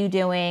are you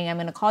doing? I'm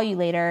going to call you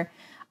later.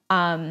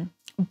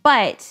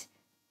 But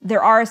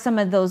there are some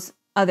of those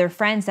other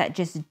friends that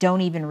just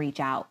don't even reach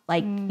out.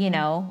 Like,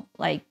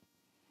 like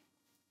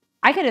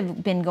I could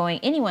have been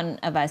any one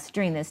of us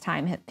during this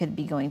time could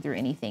be going through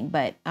anything,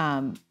 but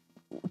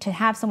to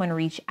have someone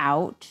reach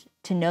out,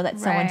 to know that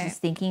someone's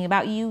just thinking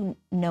about you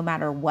no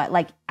matter what,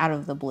 like out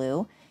of the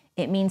blue,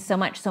 it means so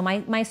much. So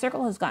my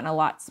circle has gotten a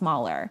lot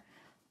smaller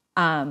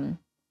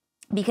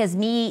because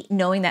me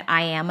knowing that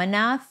I am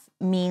enough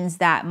means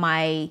that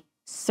my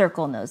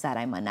circle knows that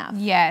I'm enough.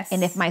 Yes.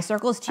 And if my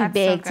circle's too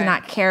big to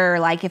not care,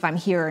 like if I'm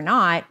here or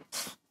not,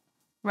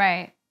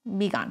 right,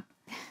 be gone.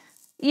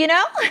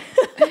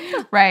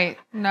 Right.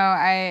 No,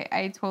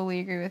 I totally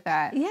agree with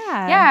that.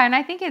 Yeah. Yeah, and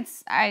I think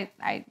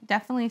I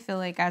definitely feel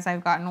like as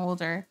I've gotten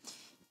older,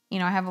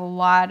 I have a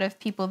lot of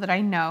people that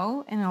I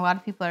know and a lot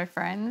of people are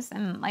friends,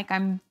 and like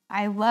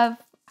I love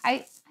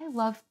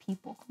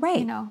people. Right.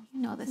 You know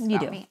this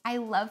about me. I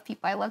love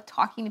people. I love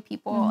talking to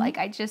people. Like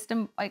I just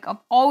am like, I've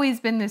always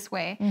been this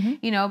way,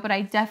 but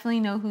I definitely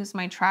know who's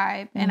my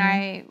tribe.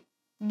 And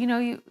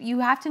you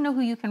have to know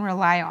who you can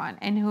rely on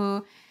and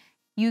who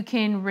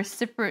can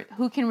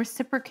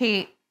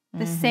reciprocate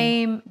the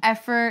same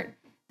effort,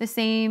 the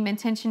same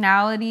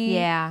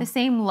intentionality, the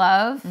same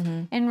love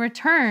in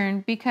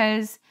return,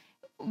 because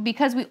we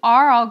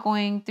are all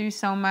going through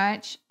so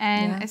much,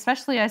 and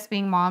especially us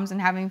being moms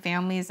and having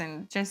families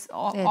and just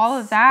all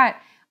of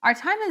that, our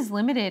time is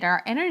limited,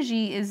 our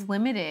energy is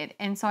limited.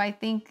 And so I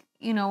think,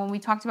 when we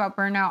talked about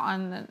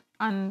burnout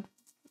on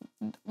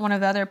one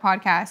of the other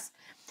podcast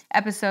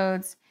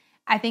episodes,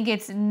 I think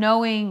it's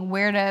knowing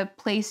where to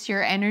place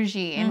your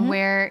energy and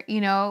where,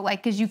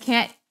 like, because you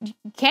can't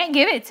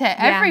give it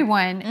to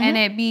everyone and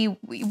it be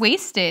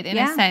wasted in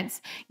a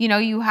sense.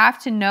 You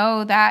have to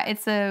know that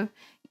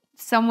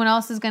someone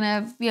else is going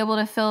to be able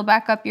to fill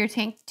back up your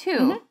tank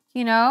too,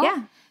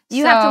 Yeah.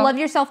 You have to love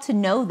yourself to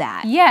know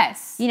that.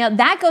 Yes.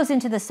 That goes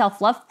into the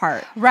self-love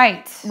part.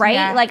 Right. Right?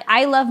 Yeah. Like,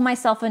 I love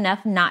myself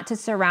enough not to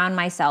surround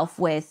myself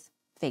with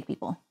fake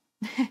people.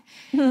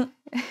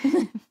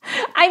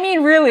 I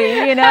mean, really,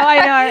 I know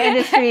our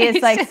industry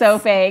is like so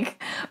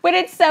fake, but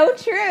it's so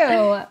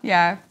true.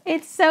 Yeah.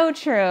 It's so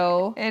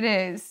true. It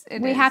is.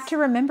 We have to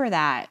remember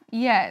that.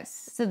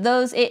 Yes.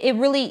 So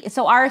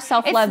so our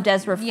self-love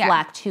does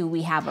reflect who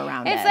we have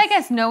around us. It's like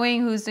us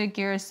knowing who's like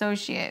your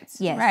associates,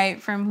 right?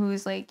 From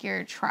who's like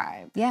your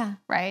tribe. Yeah.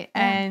 Right.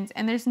 Yeah.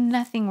 And there's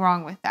nothing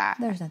wrong with that.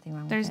 There's nothing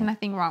wrong with There's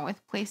nothing wrong with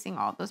placing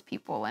all those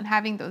people and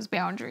having those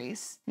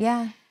boundaries.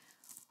 Yeah.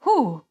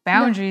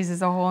 Boundaries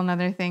is a whole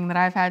nother thing that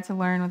I've had to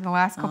learn with the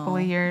last couple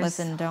of years.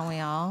 Listen, don't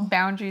we all?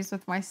 Boundaries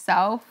with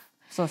myself.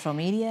 Social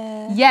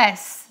media.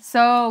 Yes.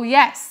 So,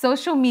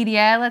 social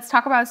media. Let's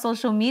talk about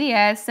social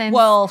media since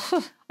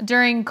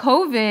during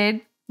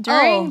COVID,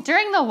 during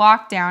the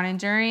lockdown and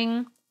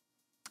during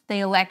the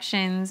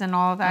elections and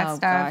all of that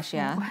stuff. Oh, gosh,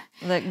 yeah.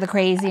 The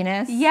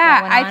craziness.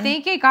 Yeah, I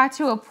think it got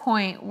to a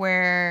point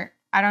where,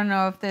 I don't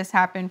know if this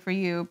happened for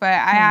you, but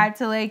I had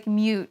to like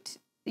mute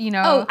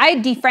Oh, I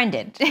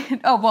defriended.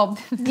 Oh, well.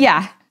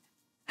 Yeah.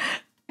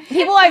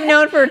 People I've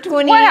known for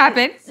 20, What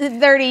happened?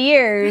 30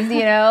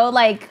 years,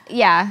 like,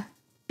 yeah,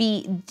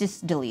 be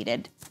just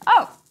deleted.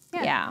 Oh,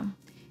 yeah.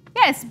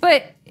 Yes,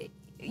 but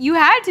you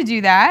had to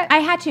do that. I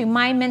had to.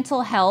 My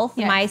mental health,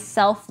 my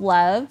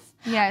self-love.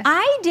 Yes.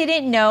 I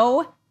didn't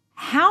know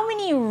how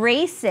many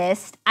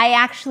racists I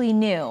actually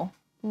knew.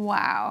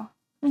 Wow.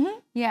 Mm-hmm.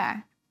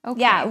 Yeah.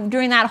 Okay. Yeah,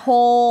 during that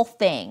whole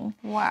thing.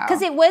 Wow.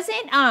 Because it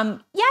wasn't,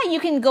 you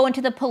can go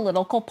into the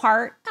political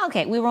part.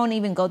 Okay, we won't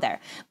even go there.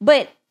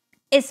 But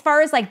as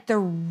far as like the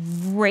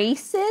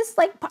racist,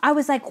 like I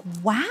was like,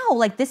 wow,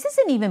 like this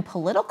isn't even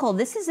political.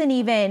 This isn't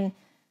even,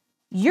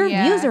 your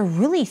views are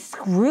really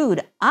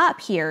screwed up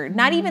here.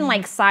 Not even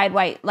like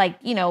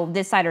like,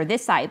 this side or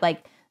this side,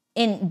 like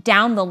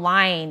down the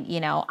line,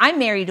 I'm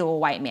married to a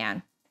white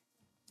man.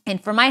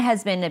 And for my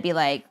husband to be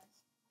like,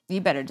 you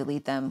better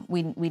delete them.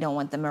 We don't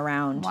want them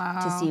around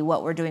to see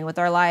what we're doing with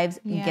our lives.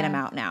 Get them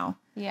out now.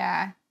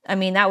 Yeah. I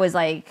mean, that was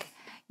like.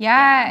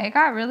 Yeah, it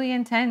got really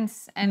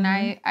intense. And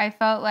I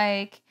felt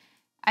like,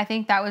 I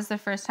think that was the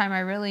first time I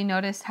really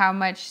noticed how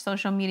much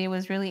social media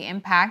was really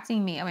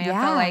impacting me. I mean,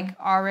 I felt like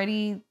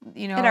already,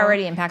 It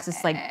already impacts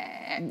us like,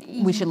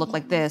 we should look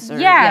like this. Or,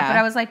 but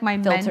I was like, my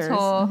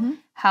mental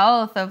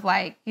health of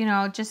like,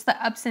 just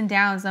the ups and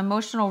downs, the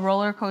emotional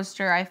roller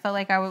coaster. I felt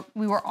like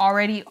we were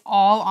already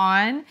all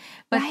on.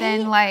 But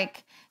then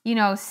like,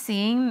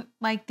 seeing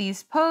like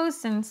these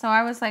posts. And so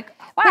I was like,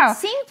 wow. But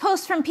seeing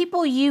posts from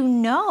people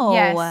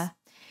Yes.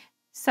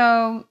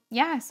 So,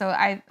 so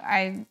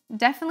I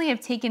definitely have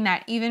taken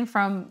that even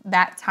from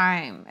that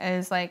time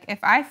as like, if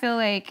I feel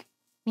like,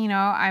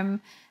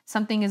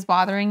 something is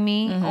bothering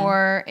me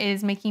or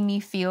is making me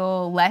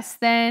feel less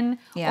than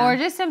or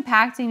just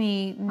impacting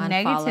me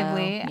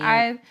negatively,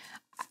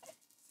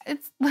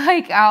 it's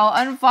like,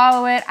 I'll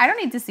unfollow it. I don't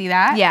need to see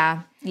that.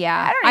 Yeah.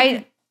 Yeah.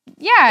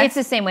 It's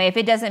the same way. If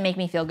it doesn't make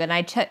me feel good,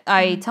 and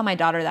I tell my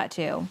daughter that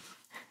too.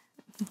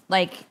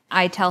 Like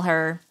I tell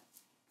her,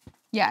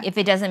 if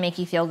it doesn't make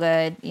you feel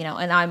good,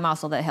 and I'm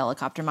also the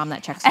helicopter mom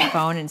that checks her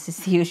phone and to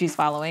see who she's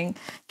following.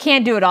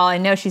 Can't do it all. I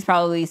know she's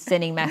probably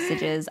sending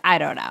messages. I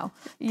don't know.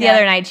 The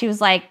other night she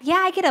was like,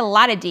 I get a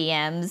lot of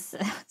DMs.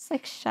 It's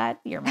like, shut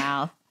your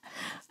mouth.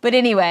 But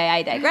anyway,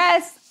 I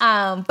digress.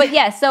 But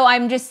yeah, so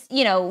I'm just,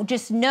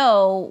 just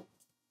know,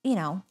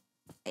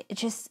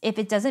 just if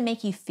it doesn't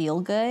make you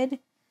feel good.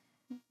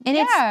 And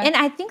and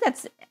I think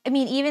that's,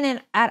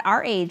 even at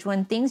our age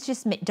when things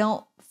just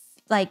don't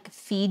like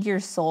feed your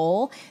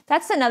soul.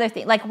 That's another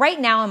thing. Like right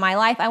now in my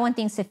life, I want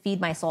things to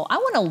feed my soul. I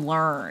want to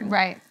learn.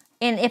 Right.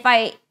 And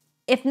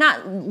if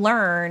not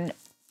learn,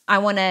 I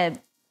want to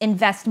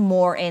invest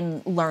more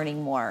in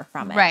learning more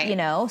from it.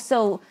 Right.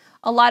 So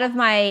a lot of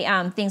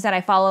my things that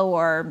I follow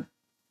or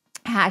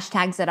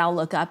hashtags that I'll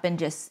look up and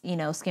just,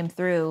 skim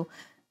through,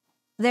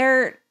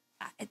 they're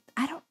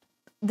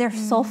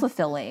soul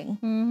fulfilling.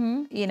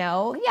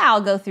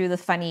 I'll go through the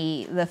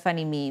funny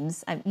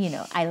memes.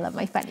 I love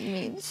my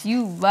funny memes.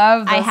 You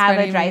love those I have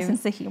funny a dry memes.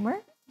 sense of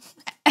humor.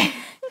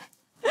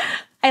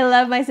 I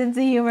love my sense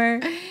of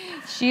humor.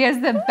 She has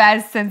the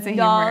best sense of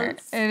humor.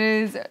 Yes. It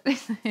is.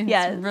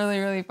 It's really,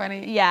 really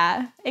funny.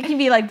 Yeah, it can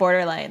be like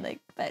borderline,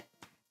 but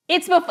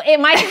it's before.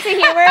 My sense of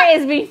humor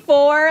is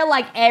before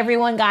like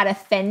everyone got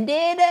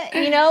offended.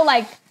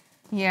 Like.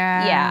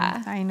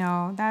 Yeah. I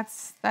know.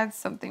 That's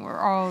something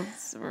we're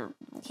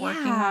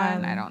working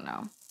on. I don't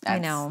know. I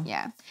know.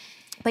 Yeah.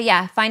 But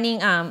yeah,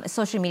 finding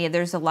social media,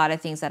 there's a lot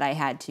of things that I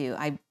had to.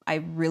 I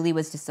really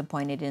was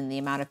disappointed in the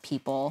amount of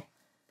people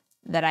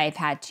that I've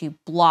had to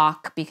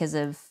block because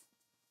of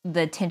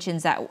the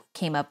tensions that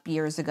came up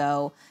years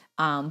ago.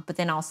 But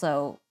then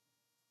also,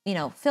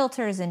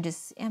 filters and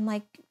just, I'm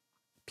like,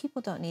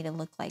 people don't need to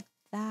look like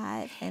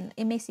that. And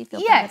it makes you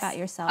feel bad about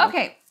yourself.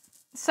 Okay.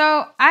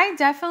 So I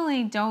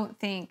definitely don't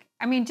think,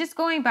 just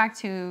going back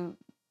to,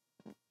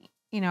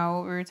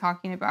 what we were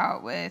talking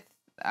about with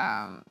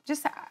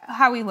just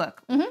how we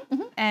look.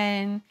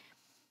 And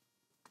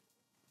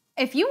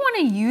if you want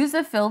to use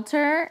a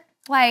filter,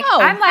 like,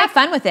 I'm like, have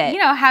fun with it.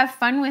 Have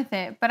fun with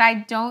it. But I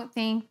don't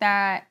think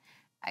that,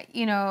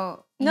 you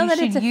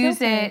should use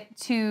filter. it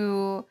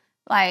to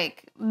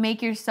like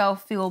make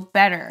yourself feel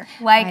better.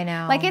 Like, I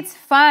know. Like it's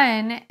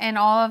fun and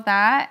all of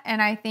that.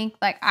 And I think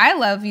like I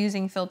love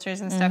using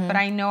filters and stuff, but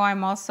I know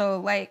I'm also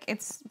like,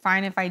 it's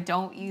fine if I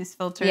don't use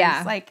filters.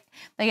 Yeah. Like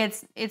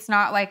it's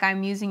not like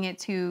I'm using it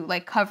to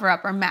like cover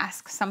up or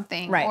mask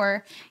something, right.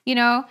 Or,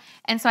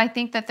 and so I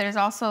think that there's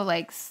also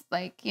like,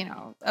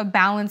 a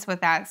balance with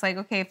that. It's like,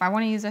 okay, if I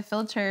want to use a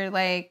filter,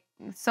 like,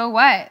 so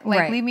what? Like,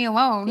 right. Leave me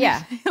alone.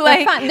 Yeah.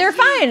 Like, they're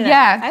fun.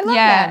 Yeah. I love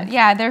them.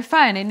 Yeah, they're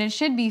fun. And it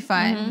should be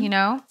fun,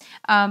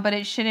 but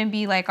it shouldn't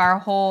be like our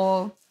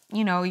whole,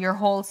 your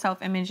whole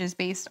self-image is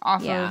based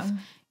off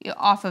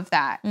of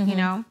that,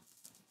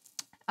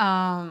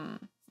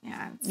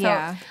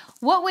 So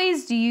what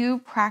ways do you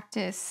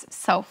practice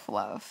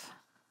self-love?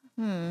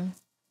 I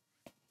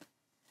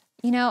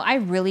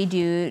really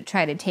do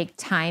try to take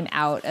time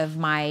out of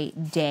my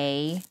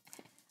day.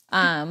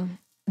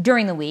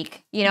 during the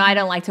week. You know, I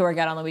don't like to work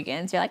out on the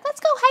weekends. You're like, let's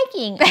go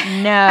hiking.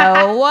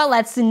 No,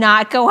 let's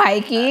not go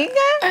hiking.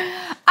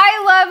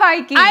 I love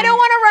hiking. I don't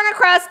want to run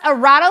across a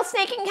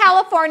rattlesnake in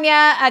California,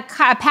 a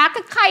pack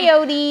of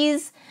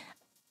coyotes,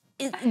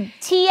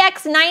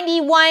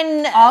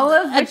 TX91, all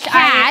of which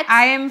cat.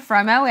 I am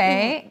from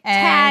LA,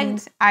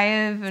 and I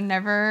have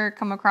never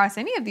come across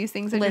any of these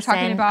things that you're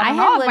talking about. I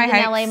have lived in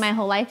LA my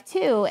whole life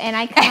too, and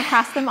I come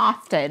across them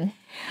often.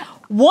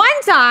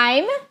 One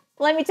time,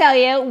 let me tell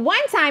you,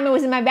 one time it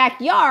was in my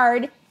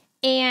backyard,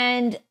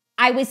 and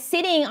I was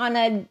sitting on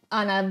a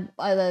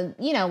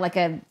you know, like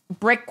a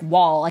brick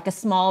wall, like a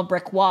small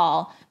brick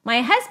wall. My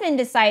husband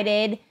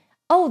decided,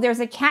 oh, there's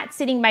a cat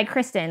sitting by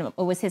Kristen. It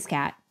was his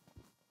cat,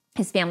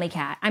 his family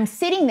cat. I'm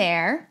sitting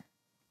there,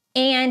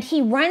 and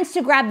he runs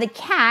to grab the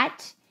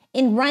cat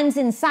and runs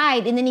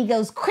inside, and then he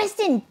goes,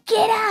 Kristen,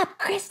 get up,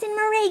 Kristen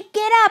Marie,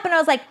 get up. And I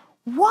was like,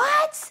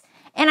 what?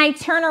 And I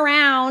turn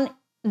around,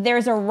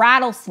 there's a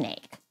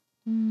rattlesnake.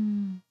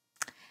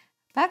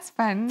 That's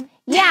fun.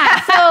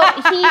 Yeah,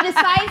 so he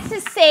decides to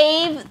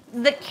save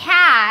the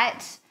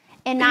cat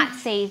and not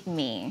save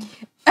me.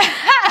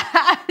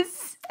 I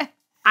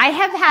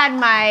have had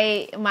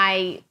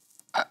my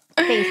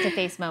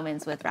face-to-face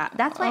moments with rap.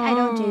 That's why I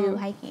don't do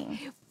hiking.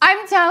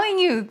 I'm telling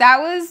you, that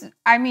was,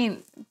 I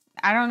mean,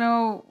 I don't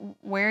know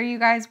where you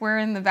guys were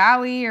in the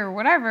valley or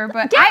whatever,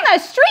 but down the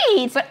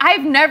street. But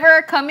I've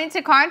never come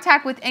into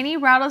contact with any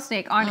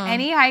rattlesnake on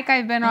any hike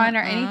I've been on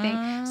or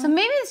anything. So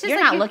maybe it's just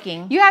you're like not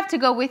looking. You have to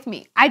go with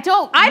me. I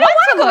don't want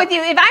to go with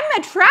you if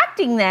I'm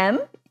attracting them.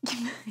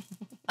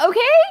 Okay?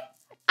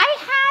 I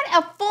had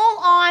a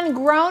full-on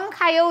grown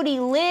coyote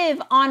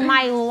live on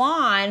my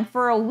lawn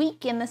for a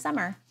week in the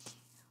summer.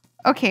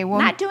 Okay, well,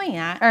 not doing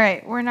that. All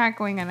right, we're not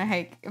going on a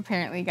hike,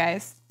 apparently,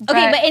 guys.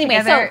 Okay, but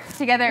anyway,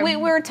 together we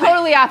were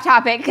totally off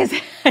topic because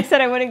I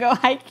said I want to go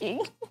hiking.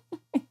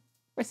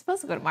 We're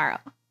supposed to go tomorrow.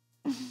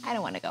 I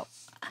don't want to go.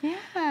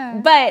 Yeah.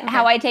 But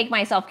how I take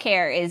my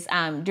self-care is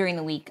during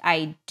the week,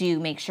 I do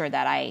make sure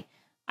that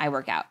I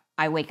work out.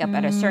 I wake up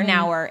at a certain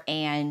hour,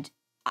 and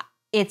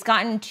it's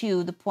gotten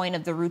to the point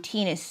of the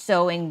routine is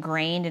so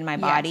ingrained in my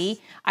body. Yes.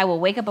 I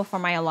will wake up before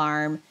my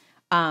alarm.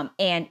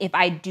 And if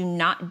I do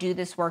not do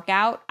this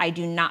workout, I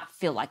do not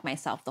feel like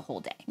myself the whole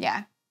day.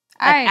 Yeah.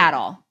 At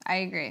all. I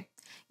agree.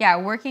 Yeah,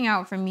 working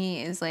out for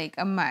me is like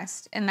a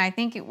must. And I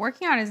think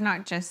working out is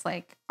not just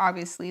like,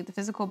 obviously the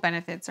physical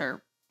benefits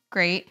are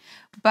great,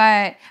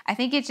 but I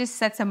think it just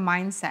sets a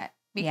mindset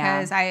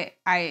because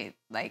I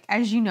like,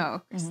 as you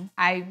know,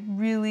 I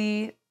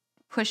really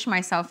push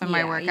myself in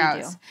my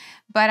workouts.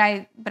 But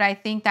I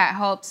think that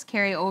helps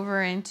carry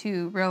over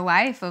into real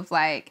life of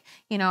like,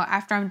 you know,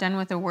 after I'm done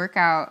with a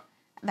workout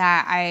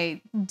that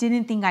I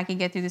didn't think I could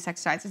get through this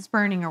exercise, it's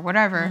burning or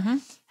whatever.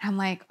 I'm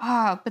like,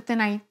 oh, but then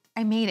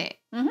I made it.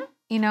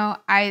 You know,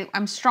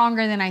 I'm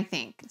stronger than I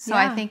think. So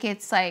I think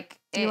it's like,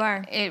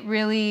 it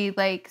really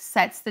like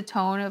sets the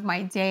tone of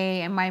my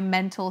day and my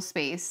mental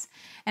space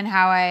and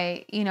how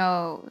I, you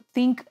know,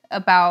 think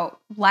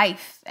about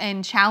life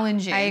and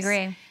challenges. I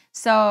agree.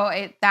 So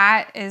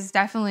that is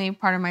definitely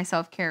part of my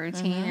self-care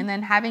routine. And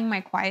then having my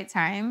quiet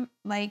time,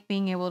 like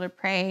being able to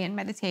pray and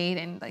meditate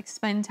and like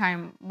spend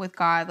time with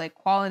God, like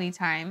quality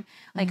time,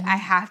 like I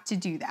have to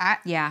do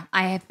that. Yeah,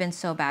 I have been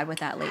so bad with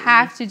that lately.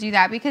 Have to do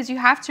that because you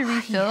have to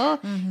refill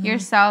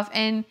yourself.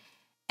 And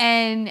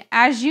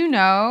as you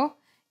know,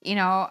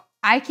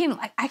 I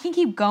can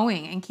keep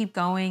going and keep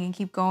going and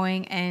keep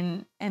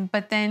going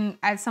but then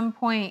at some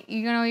point,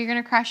 you're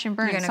going to crash and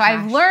burn. So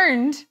I've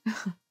learned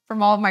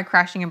from all of my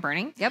crashing and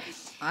burning. Yep.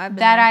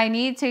 That I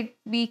need to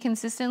be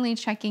consistently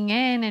checking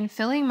in and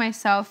filling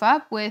myself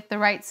up with the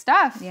right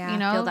stuff.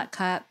 Yeah, fill that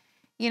cup.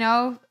 You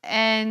know,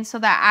 and so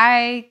that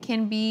I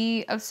can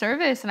be of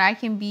service and I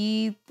can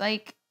be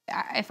like,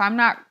 if I'm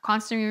not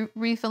constantly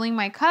refilling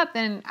my cup,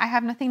 then I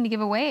have nothing to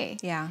give away.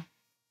 Yeah.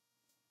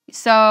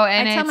 So,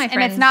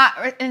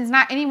 it's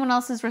not anyone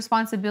else's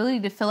responsibility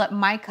to fill up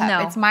my cup.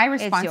 No, it's my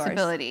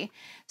responsibility. It's yours.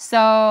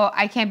 So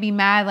I can't be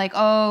mad like,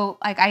 oh,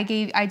 like I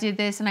did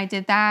this and I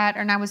did that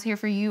and I was here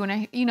for you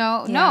and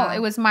no, it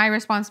was my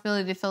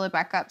responsibility to fill it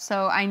back up.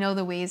 So I know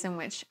the ways in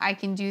which I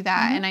can do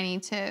that and I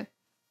need to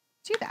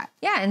do that.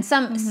 Yeah, and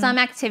some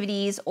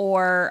activities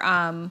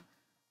or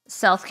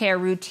self-care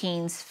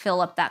routines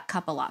fill up that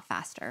cup a lot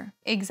faster.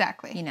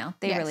 Exactly. You know,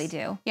 they really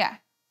do. Yeah.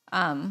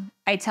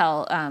 I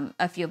tell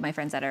a few of my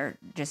friends that are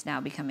just now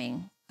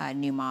becoming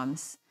new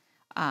moms,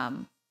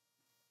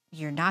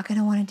 you're not going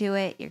to want to do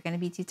it. You're going to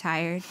be too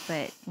tired,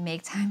 but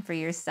make time for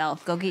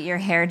yourself. Go get your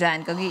hair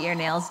done. Go get your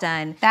nails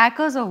done. That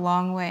goes a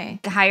long way.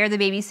 Hire the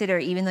babysitter,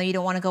 even though you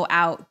don't want to go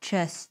out.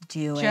 Just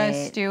do it.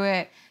 Just do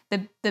it.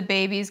 The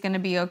baby's going to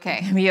be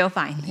okay. You'll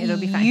fine. It'll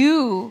be fine.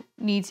 You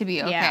need to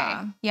be okay.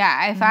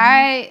 Yeah. If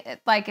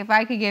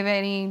I could give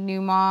any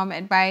new mom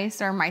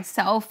advice or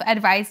myself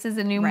advice as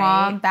a new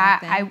mom,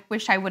 that I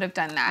wish I would have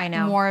done that. I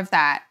know. More of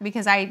that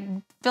because I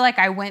feel like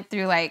I went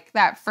through like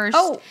that first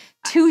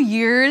 2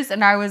 years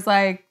and I was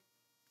like,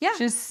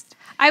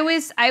 I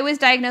was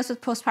diagnosed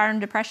with postpartum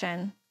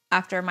depression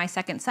after my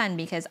second son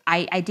because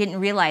I didn't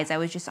realize I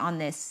was just on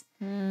this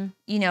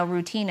you know,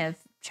 routine of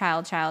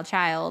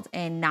child,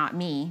 and not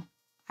me.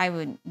 I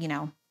would, you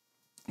know,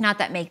 not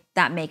that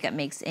makeup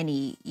makes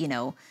any, you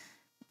know,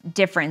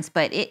 difference,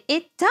 but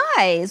it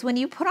does. When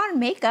you put on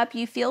makeup,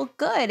 you feel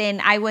good. And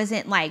I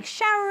wasn't like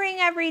showering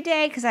every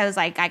day because I was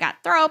like, I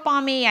got throw up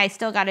on me. I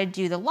still got to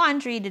do the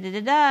laundry,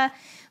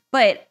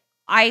 But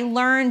I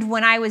learned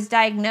when I was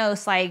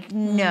diagnosed, like,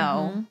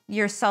 no,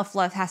 your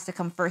self-love has to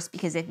come first,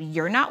 because if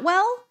you're not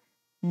well,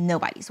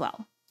 nobody's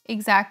well.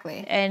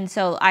 Exactly. And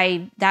so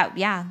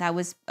that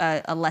was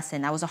a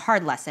lesson. That was a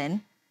hard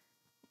lesson,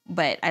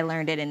 but I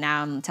learned it, and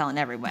now I'm telling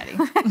everybody.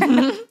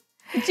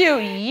 Do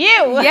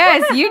you?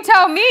 Yes, you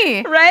tell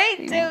me. Right?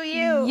 Do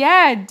you?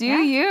 Yeah,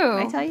 you.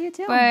 I tell you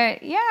too.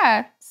 But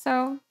yeah,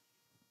 so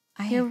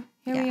here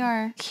we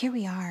are. Here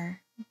we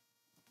are.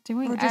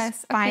 We're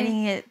just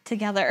finding it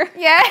together.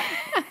 Yeah.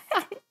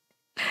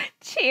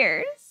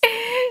 Cheers.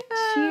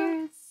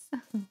 Cheers.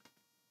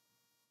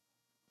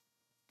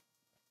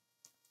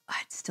 Oh,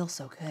 it's still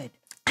so good.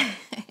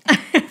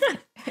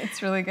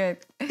 It's really good.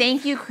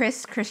 Thank you,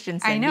 Chris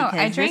Christensen. I know.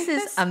 I drank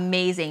this is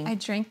amazing. I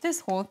drank this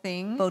whole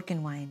thing.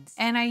 Bodkin wines.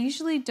 And I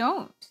usually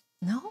don't.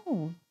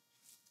 No.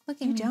 Look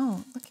at you me.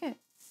 don't. Look at.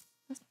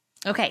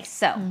 Okay,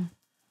 so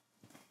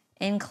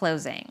in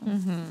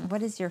closing,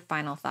 what is your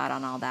final thought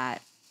on all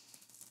that?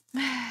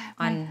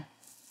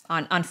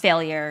 On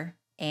failure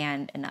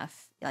and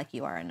enough, like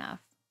you are enough.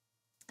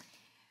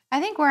 I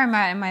think where I'm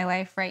at in my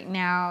life right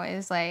now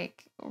is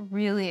like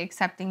really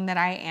accepting that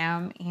I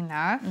am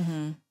enough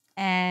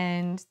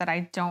and that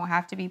I don't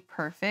have to be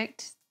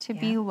perfect to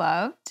be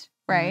loved,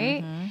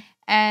 right?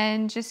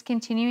 And just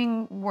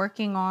continuing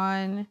working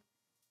on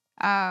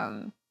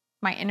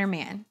my inner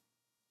man,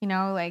 you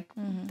know, like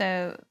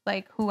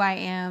who I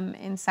am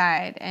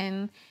inside.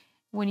 And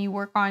when you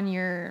work on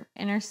your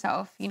inner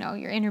self, you know,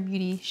 your inner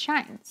beauty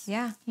shines.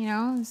 Yeah. You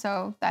know, and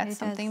so that's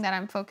something that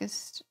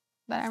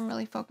I'm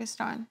really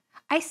focused on.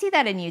 I see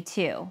that in you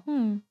too.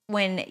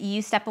 When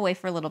you step away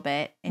for a little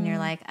bit and you're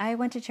like, I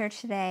went to church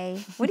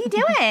today. What are you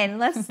doing?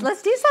 Let's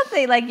do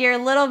something. Like, you're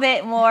a little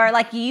bit more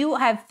like you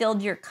have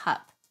filled your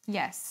cup.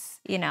 Yes.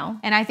 You know?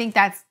 And I think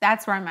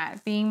that's where I'm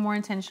at. Being more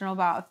intentional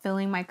about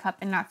filling my cup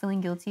and not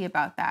feeling guilty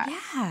about that.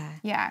 Yeah.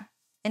 Yeah.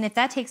 And if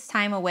that takes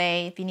time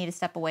away, if you need to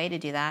step away to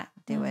do that,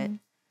 do it.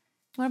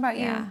 What about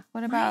you?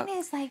 What about? Mine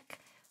is like,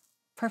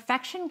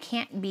 perfection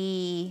can't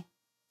be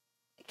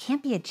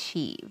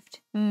achieved,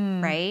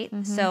 right?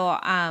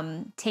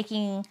 So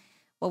taking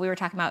what we were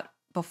talking about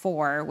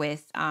before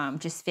with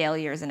just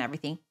failures and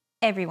everything,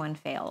 everyone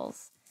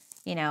fails.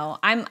 You know,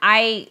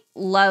 I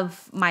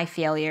love my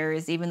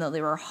failures, even though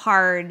they were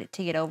hard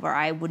to get over.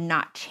 I would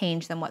not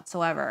change them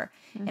whatsoever.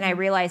 And I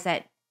realized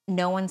that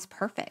no one's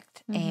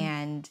perfect,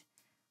 and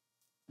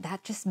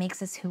that just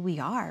makes us who we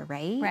are,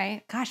 right?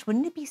 Right. Gosh,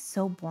 wouldn't it be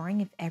so boring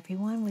if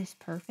everyone was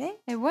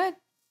perfect? It would.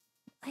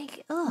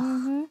 Like,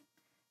 ugh.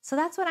 So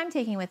that's what I'm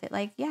taking with it.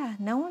 Like, yeah,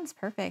 no one's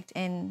perfect.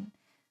 And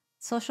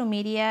social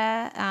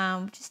media,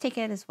 just take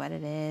it as what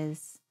it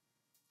is.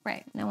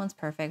 Right. No one's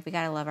perfect. We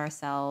got to love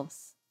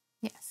ourselves.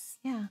 Yes.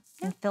 Yeah.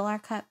 And fill our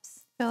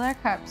cups. Fill our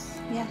cups.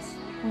 Yes.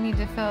 We need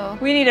to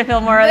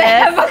fill more of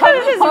this.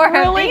 This is More of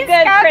really these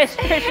good, cups. Chris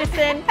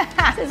Christensen.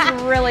 This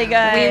is really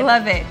good. We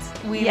love it.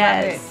 We love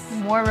Yes. it.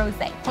 More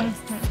rosé, please.